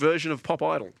Swedish version of Pop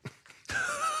Idol.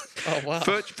 Oh, wow.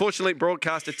 Fortunately,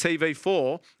 broadcaster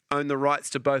TV4 owned the rights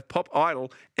to both Pop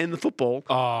Idol and the football,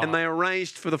 and they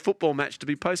arranged for the football match to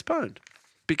be postponed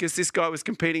because this guy was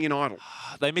competing in Idol.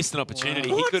 They missed an opportunity.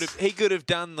 What? He could have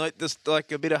done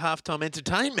like a bit of halftime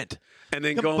entertainment. And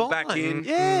then gone back in.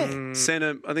 Yeah.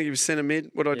 Centre, I think he was centre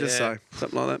mid. What did I just say?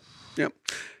 Something like that. Yep.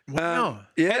 Wow.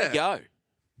 How'd he go?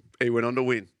 He went on to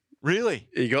win. Really?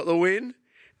 He got the win.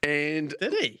 And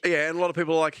did he? Yeah, and a lot of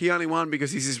people are like, he only won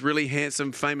because he's this really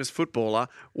handsome, famous footballer.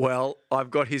 Well,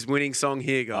 I've got his winning song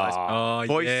here, guys. Oh,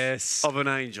 Voice yes. of an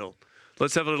Angel.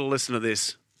 Let's have a little listen to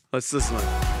this. Let's listen to it.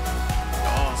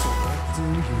 Do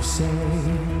you say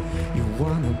you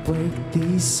wanna break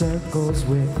these circles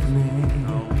with me?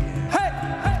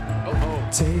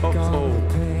 Take all the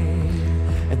pain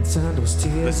and turn those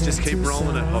tears. Let's just keep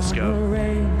rolling it, Oscar.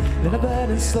 Let the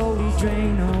burden slowly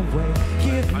drain away.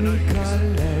 Give me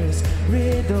colors,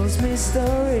 rid those mysteries.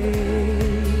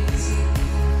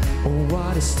 Oh,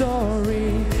 what a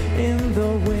story in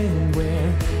the wind.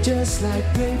 We're just like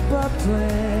paper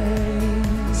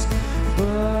planes,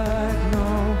 but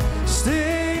no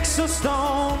sticks or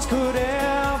stones could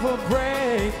ever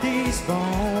break these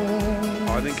bones.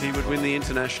 I think he would win the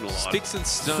international. Sticks and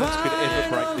stones could ever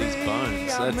break these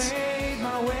bones. That's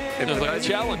sounds like a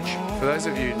challenge. For those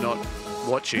of you not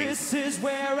watching, he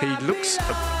looks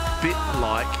a bit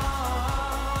like,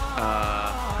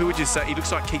 who would you say? He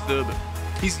looks like Keith Urban.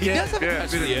 He does have a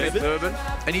Keith Urban.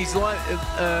 And he's like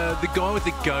the guy with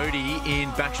the goatee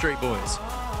in Backstreet Boys.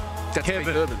 That's Kevin.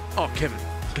 Keith Urban. Oh, Kevin.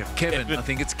 Kevin. I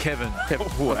think it's Kevin.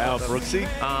 Wow, Brooksy.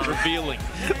 Revealing.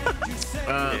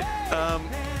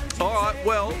 All right,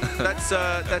 well,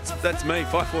 that's me.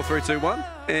 5, 4, 3, 2, 1.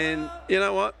 And you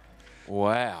know what?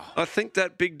 Wow. I think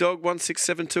that big dog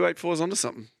 167284 is onto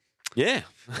something. Yeah.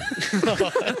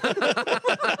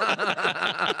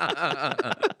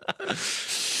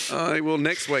 Well,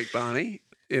 next week, Barney,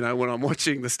 you know, when I'm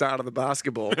watching the start of the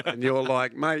basketball and you're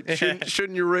like, mate,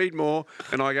 shouldn't you read more?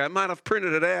 And I go, mate, I've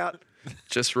printed it out.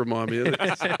 Just remind me of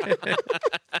this.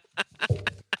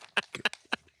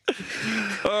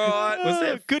 All right. Was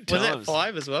that good Was times. that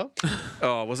 5 as well?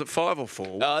 Oh, was it 5 or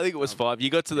 4? I think it was 5. You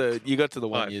got to the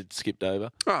one 5. you skipped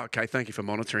over. Oh, okay. Thank you for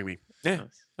monitoring me. Yeah,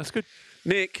 that's good.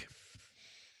 Nick.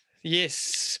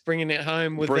 Yes, bringing it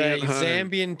home with Bring a it home.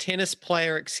 Zambian tennis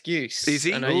player excuse. Is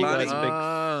he? I know you guys Ooh, are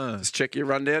big. Let's check your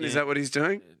rundown. Is that what he's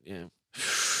doing? Yeah.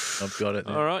 I've got it.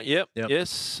 All right. Yep. Yep.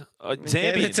 Yes. Okay,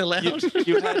 Zambian. that's allowed.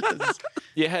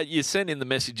 You sent in the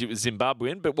message it was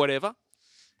Zimbabwean, but whatever.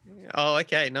 Oh,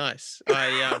 okay, nice.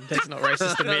 That's not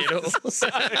racist to me at all.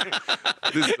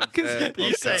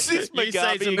 You say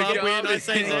Zimbabwe and I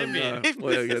say Zambia.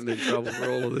 We're getting in trouble for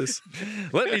all of this.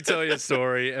 Let me tell you a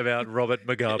story about Robert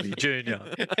Mugabe Jr.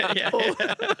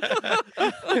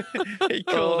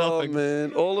 Oh,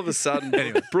 man. All of a sudden,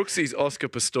 Brooksy's Oscar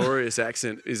Pistorius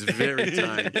accent is very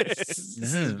tame.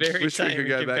 Very Wish we tame could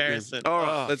go in back comparison. then. All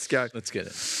right, let's go. Let's get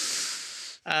it.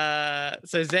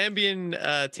 So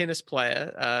Zambian tennis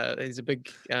player, he's a big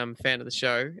fan of the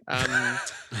show.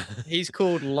 He's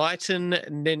called Leighton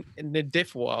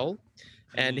Ndefwal,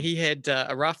 and he had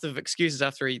a raft of excuses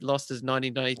after he lost his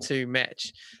 1992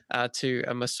 match to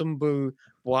Masumbu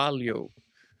Bwalyo.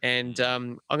 And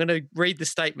I'm going to read the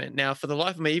statement. Now, for the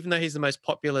life of me, even though he's the most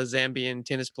popular Zambian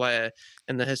tennis player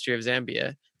in the history of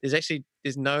Zambia,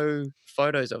 there's no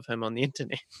photos of him on the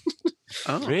internet.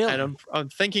 Oh, really? And I'm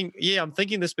thinking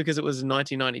this because it was in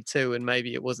 1992 and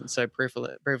maybe it wasn't so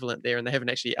prevalent there, and they haven't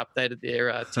actually updated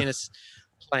their tennis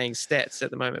playing stats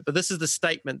at the moment. But this is the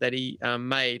statement that he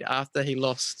made after he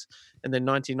lost in the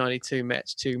 1992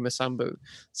 match to Masambu.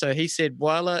 So he said,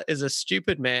 "Wala is a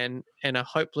stupid man and a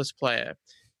hopeless player.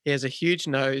 He has a huge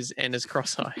nose and is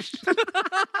cross-eyed."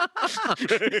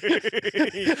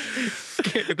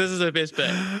 This is the best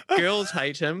bit. Girls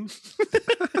hate him.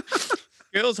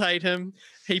 Girls hate him.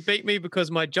 He beat me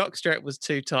because my jockstrap was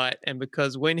too tight and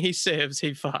because when he serves,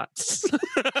 he farts.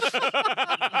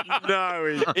 No,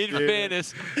 in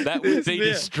fairness, that would be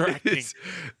distracting.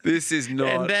 This is not.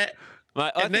 And that.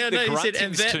 Mate, And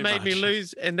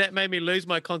that made me lose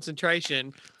my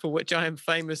concentration, for which I am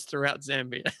famous throughout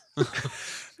Zambia.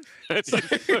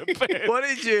 What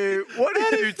did you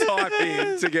type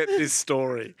in to get this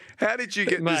story? How did you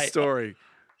get this story?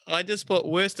 I just put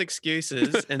worst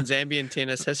excuses in Zambian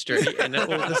tennis history, and this is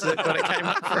what it came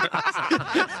up for.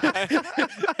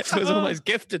 It was almost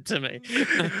gifted to me.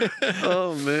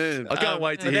 Oh man, I can't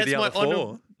wait to hear the other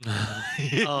four.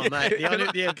 Oh mate,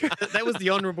 that was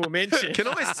the honourable mention. Can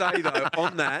I say though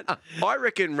on that? I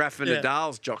reckon Rafa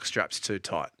Nadal's jockstrap's too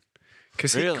tight.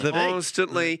 Because he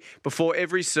constantly, before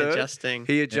every serve,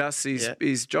 he adjusts his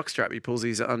jockstrap. He pulls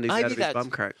his undies out of his bum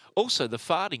crack. Also, the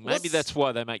farting. Maybe that's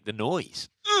why they make the noise.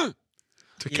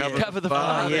 To cover the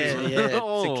fart.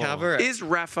 farting. To cover it. Is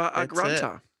Rafa a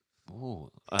grunter? Oh,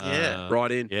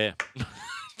 right in. Yeah.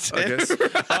 I guess.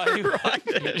 I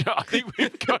think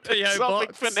we've got a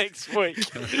topic for next week.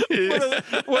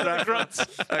 What are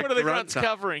the grunts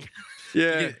covering?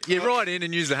 Yeah, you write in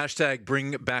and use the hashtag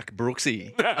Bring Back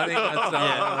Brooksy. I think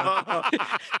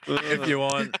that's if you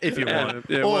want.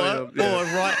 Yeah, or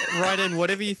write in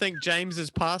whatever you think James's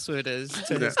password is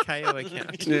to his KO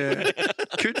account. Yeah,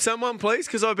 could someone please?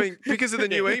 Because because of the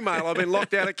new email, I've been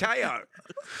locked out of KO.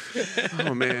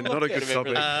 Oh man, not a good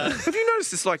topic. Have you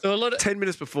noticed this? 10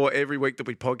 minutes before every week that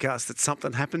we podcast, that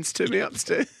something happens to me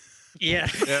upstairs. Yeah.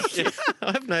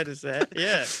 I've noticed that.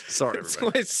 Yeah. Sorry, it's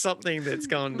always something that's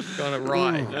gone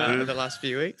awry in the last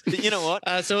few weeks. But you know what?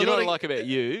 You know what I like about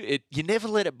you? You never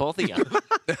let it bother you.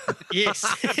 Yes.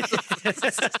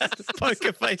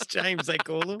 Poker face James, they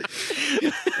call him.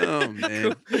 Oh man.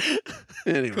 Cool.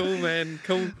 Anyway. Cool man.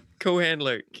 Cool hand,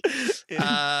 Luke.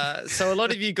 So a lot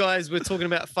of you guys were talking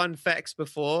about fun facts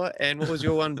before, and what was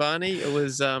your one, Barney? It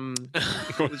was fun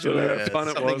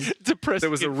it was. Depressing.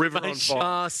 There was a river on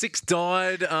fire. 6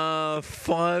 died.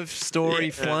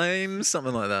 5-story flames,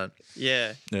 something like that.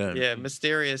 Yeah.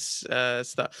 Mysterious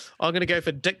stuff. I'm going to go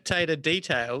for dictator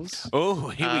details. Oh,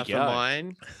 here we go. For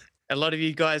mine. A lot of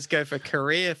you guys go for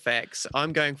career facts.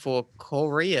 I'm going for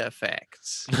Korea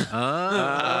facts.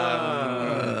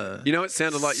 You know, it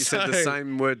sounded like you said the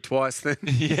same word twice then.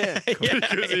 Yeah.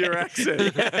 Because of your accent.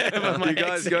 You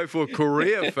guys go for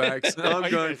Korea facts.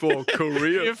 I'm going for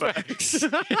Korea facts. To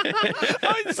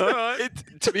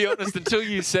be honest, until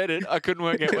you said it, I couldn't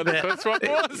work out what the first one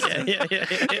was.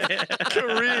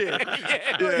 Korea.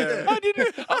 Yeah. I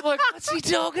didn't. I'm like, what's he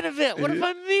talking about? What have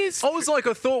I missed? I was like,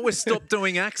 I thought we stopped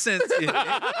doing accents. Come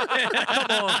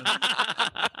on.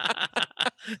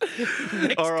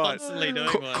 All right. Constantly doing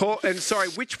one. And sorry,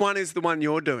 which one is the one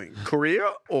you're doing?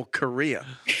 Korea or Korea?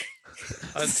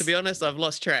 To be honest, I've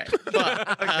lost track.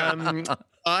 But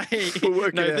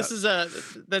this is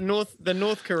the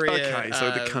North Korea. Okay,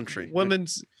 so the country.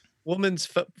 Women's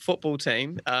football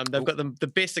team. They've got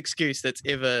the best excuse that's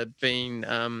ever been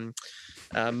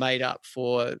made up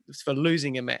for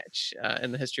losing a match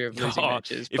in the history of losing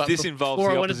matches. If this involves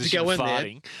the opposition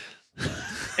farting.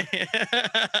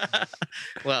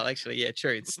 Well, actually, yeah,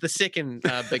 true. It's the second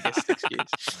biggest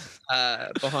excuse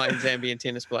behind Zambian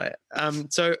tennis player.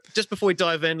 So just before we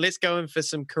dive in, let's go in for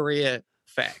some career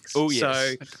facts. Oh, yes.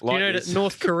 So Like you know this. that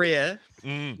North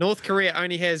Korea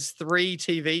only has 3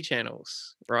 TV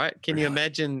channels, right? Can you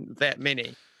imagine that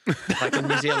many? Like in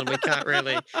New Zealand, we can't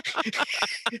really.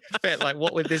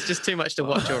 There's just too much to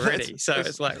watch already. So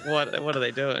it's like, what are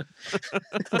they doing?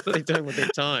 What are they doing with their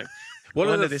time? What No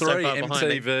are wonder the they're so 3? far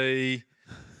behind. MTV,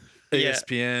 Yeah.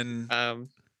 ESPN,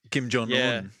 Kim Jong-un.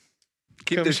 Yeah.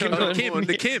 There's Kim Jong-un. Jong-un.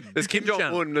 The Kim. There's Kim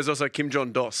Jong-un. There's also Kim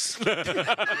Jong-dos.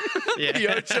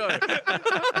 Yeah.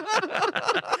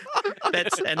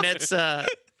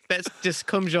 That's just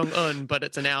Kim Jong Un, but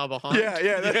it's an hour behind.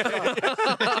 Yeah, that's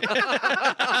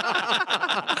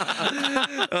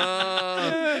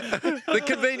The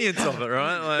convenience of it,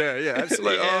 right? Like, yeah,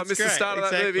 absolutely. Yeah, I it's missed the great, start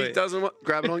of that movie. exactly. Doesn't want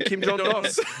grab it on Kim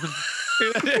Jong-dos.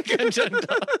 Kim Jong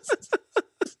does.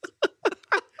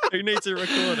 Who needs a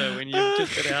recorder when you've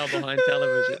just got an hour behind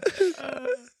television?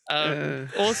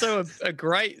 Also,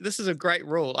 this is a great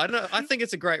rule. I don't know. I think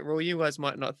it's a great rule. You guys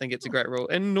might not think it's a great rule.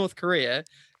 In North Korea,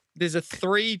 there's a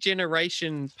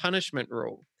 3-generation punishment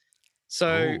rule.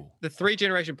 So the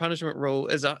 3-generation punishment rule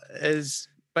is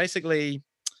basically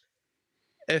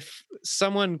if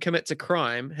someone commits a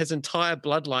crime, his entire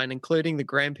bloodline, including the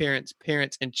grandparents,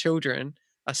 parents, and children,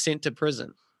 are sent to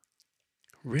prison.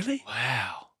 Really?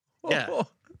 Wow. Yeah.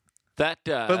 That.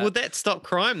 But would that stop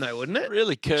crime, though, wouldn't it?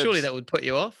 Really curbs. Surely that would put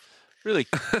you off. Really.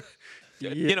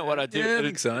 You know what I do? Yeah, I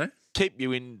think so. Keep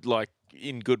you in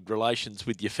good relations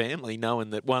with your family,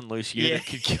 knowing that one loose unit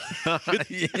could kill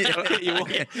you.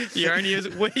 You're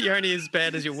only as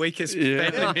bad as your weakest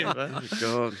family member. Oh,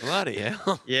 God. Bloody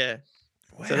hell. Yeah.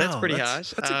 Wow, So that's pretty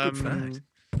harsh. That's a good fact.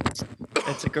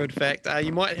 That's a good fact.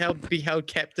 You might be held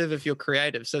captive if you're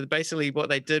creative. So basically, what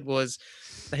they did was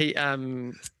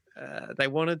Kim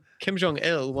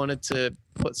Jong-il wanted to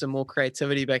put some more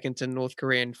creativity back into North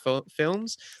Korean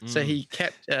films. So he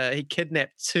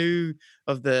kidnapped 2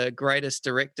 of the greatest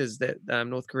directors that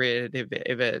North Korea had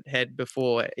ever had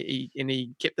before, and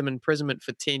he kept them in imprisonment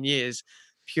for 10 years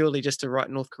purely just to write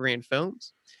North Korean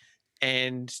films.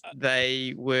 And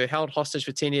they were held hostage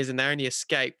for 10 years, and they only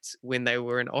escaped when they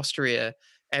were in Austria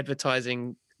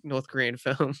advertising North Korean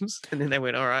films. And then they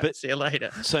went, all right, see you later.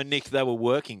 So, Nick, they were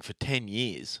working for 10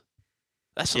 years.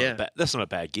 That's not a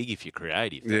bad gig if you're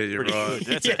creative. Yeah, you're right.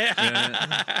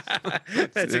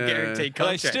 That's a guaranteed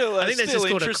contract. I think that's just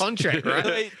called a contract,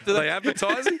 right? Do they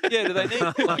advertising? Yeah, do they need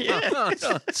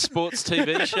sports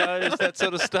TV shows, that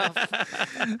sort of stuff?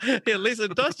 Yeah, at least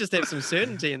it does just have some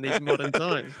certainty in these modern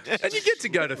times. And you get to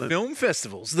go to film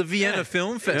festivals, the Vienna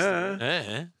Film Festival.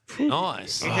 Yeah.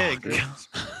 Nice. Yeah,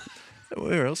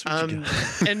 Where else would you go?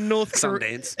 in North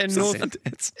Korea, in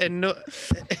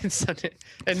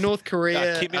North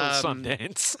Korea, Kim Il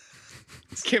Sundance.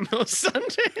 Kim Il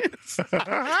Sundance.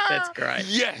 That's great.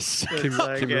 Yes.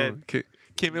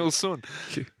 Kim Il Sung.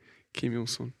 Kim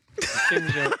Il-sung. Kim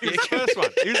Jong. He was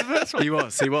the first one. He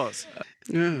was.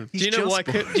 Yeah. Do you know why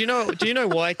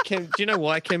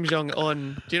Kim Jong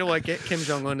Un? Do you know why Kim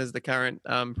Jong Un is the current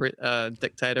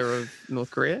dictator of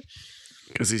North Korea?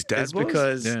 Because his dad It's was?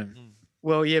 because. Yeah.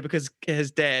 Well, yeah, because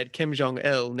his dad, Kim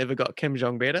Jong-il, never got Kim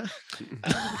Jong better.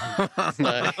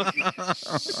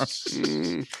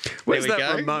 Where's there we that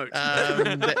go. remote?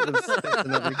 That's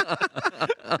another...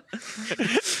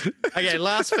 Okay,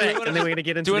 last fact, and then we're going to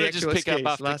get into the actual just pick excuse.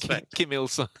 up after Last fact. Kim Il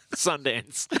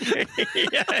Sundance?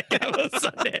 Yeah, Kim Il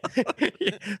Sundance.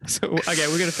 Yeah. So, okay,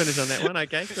 we're going to finish on that one.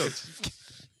 Okay, cool.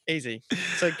 Easy.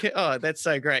 So, that's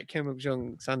so great, Kim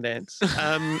Jong Sundance.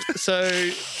 So...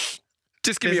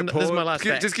 Just give me a pause. This is my last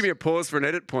fact. Just give me a pause for an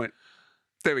edit point.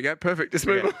 There we go. Perfect. Just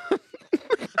move on.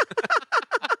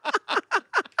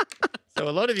 So a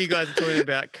lot of you guys are talking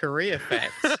about career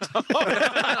facts.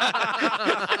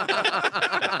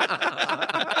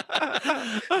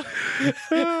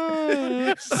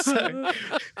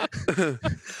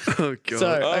 Oh, God. So,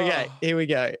 okay, here we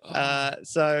go.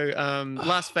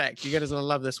 Last fact. You guys are going to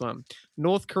love this one.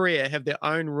 North Korea have their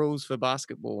own rules for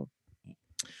basketball.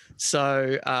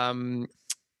 So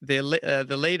the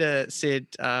leader said,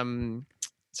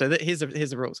 here's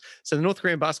the rules. So the North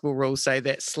Korean basketball rules say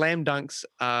that slam dunks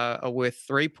are worth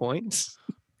 3 points,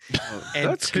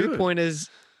 and two pointers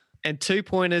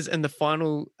in the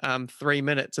final 3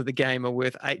 minutes of the game are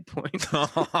worth 8 points.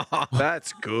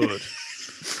 That's good.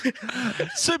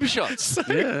 Super shots.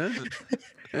 Yeah.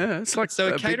 Yeah, it's like so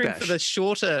a catering big bash. for the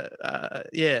shorter,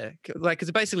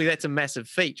 because basically that's a massive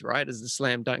feat, right? Is the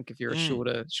slam dunk if you're a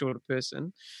shorter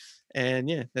person,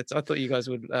 and I thought you guys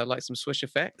would like some Swisher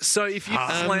facts. So if you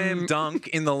slam dunk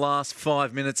in the last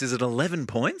 5 minutes, is it 11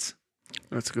 points?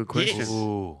 That's a good question. Yes.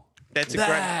 Ooh. That's a great.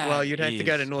 Well, you'd have to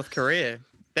go to North Korea.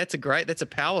 That's a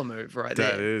power move right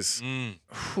there. That is.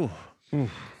 Whew.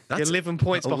 You're 11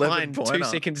 points 11 behind, pointer. 2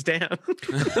 seconds down.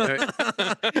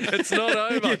 It's not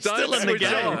over. You're Don't still in the switch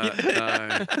game. on.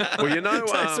 No. Well, you know,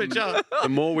 Don't switch on. the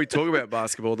more we talk about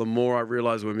basketball, the more I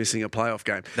realise we're missing a playoff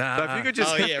game. So if you could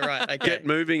just Oh, yeah, right. Okay. get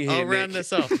moving here, I'll round Nick.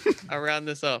 this off. I'll round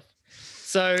this off.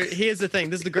 So here's the thing.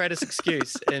 This is the greatest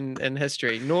excuse in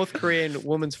history. North Korean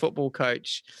women's football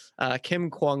coach Kim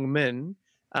Kwang-min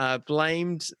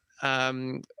blamed,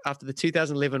 after the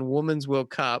 2011 Women's World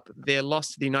Cup, their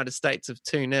loss to the United States of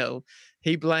 2-0,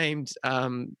 he blamed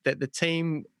that the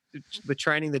team were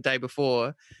training the day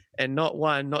before, and not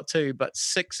one, not two, but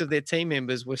 6 of their team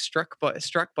members were struck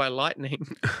by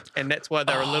lightning, and that's why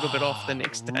they were a little bit off the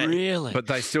next day. Really? But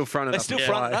they still fronted up. Still and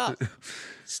fronted played. up.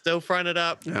 Still fronted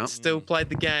up, Yeah. still played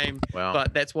the game, Wow.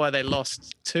 but that's why they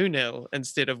lost 2-0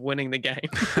 instead of winning the game.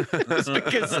 It was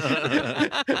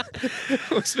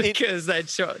because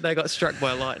they got struck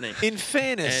by lightning. In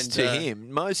fairness And, to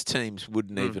him, most teams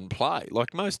wouldn't even play.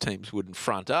 Like most teams wouldn't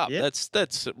front up. Yeah.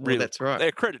 That's really that's right.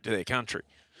 They're credit to their country.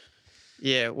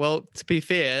 Yeah, well, to be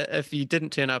fair, if you didn't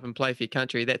turn up and play for your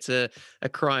country, that's a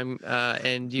crime,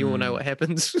 and you all know what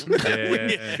happens.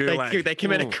 They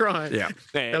commit a crime. Yeah.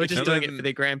 They were just doing it for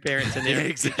their grandparents and their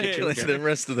exactly. The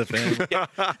rest of the family.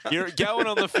 You're going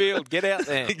on the field. Get out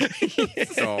there.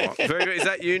 Oh, very good. Is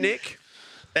that you, Nick?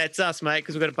 That's us, mate,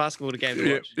 because we've got a basketball game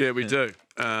to watch. Yeah, we do.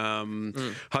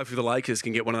 Hopefully the Lakers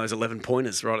can get one of those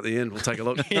 11-pointers right at the end. We'll take a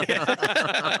look.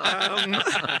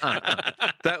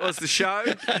 That was the show.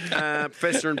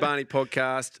 Professor and Barney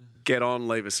podcast. Get on,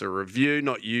 leave us a review.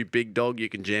 Not you, big dog. You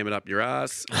can jam it up your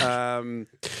ass.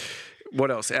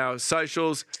 What else? Our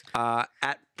socials are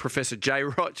at Professor J.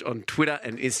 Roch on Twitter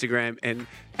and Instagram, and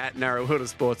at Narrow World of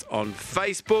Sports on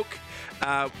Facebook.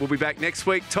 We'll be back next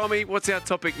week. Tommy, what's our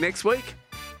topic next week?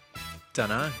 Don't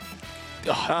know.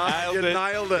 You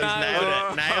nailed it.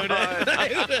 Nailed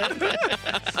it.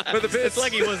 But the best. It's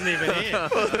like he wasn't even here.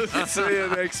 See you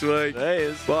next week.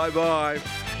 Bye-bye.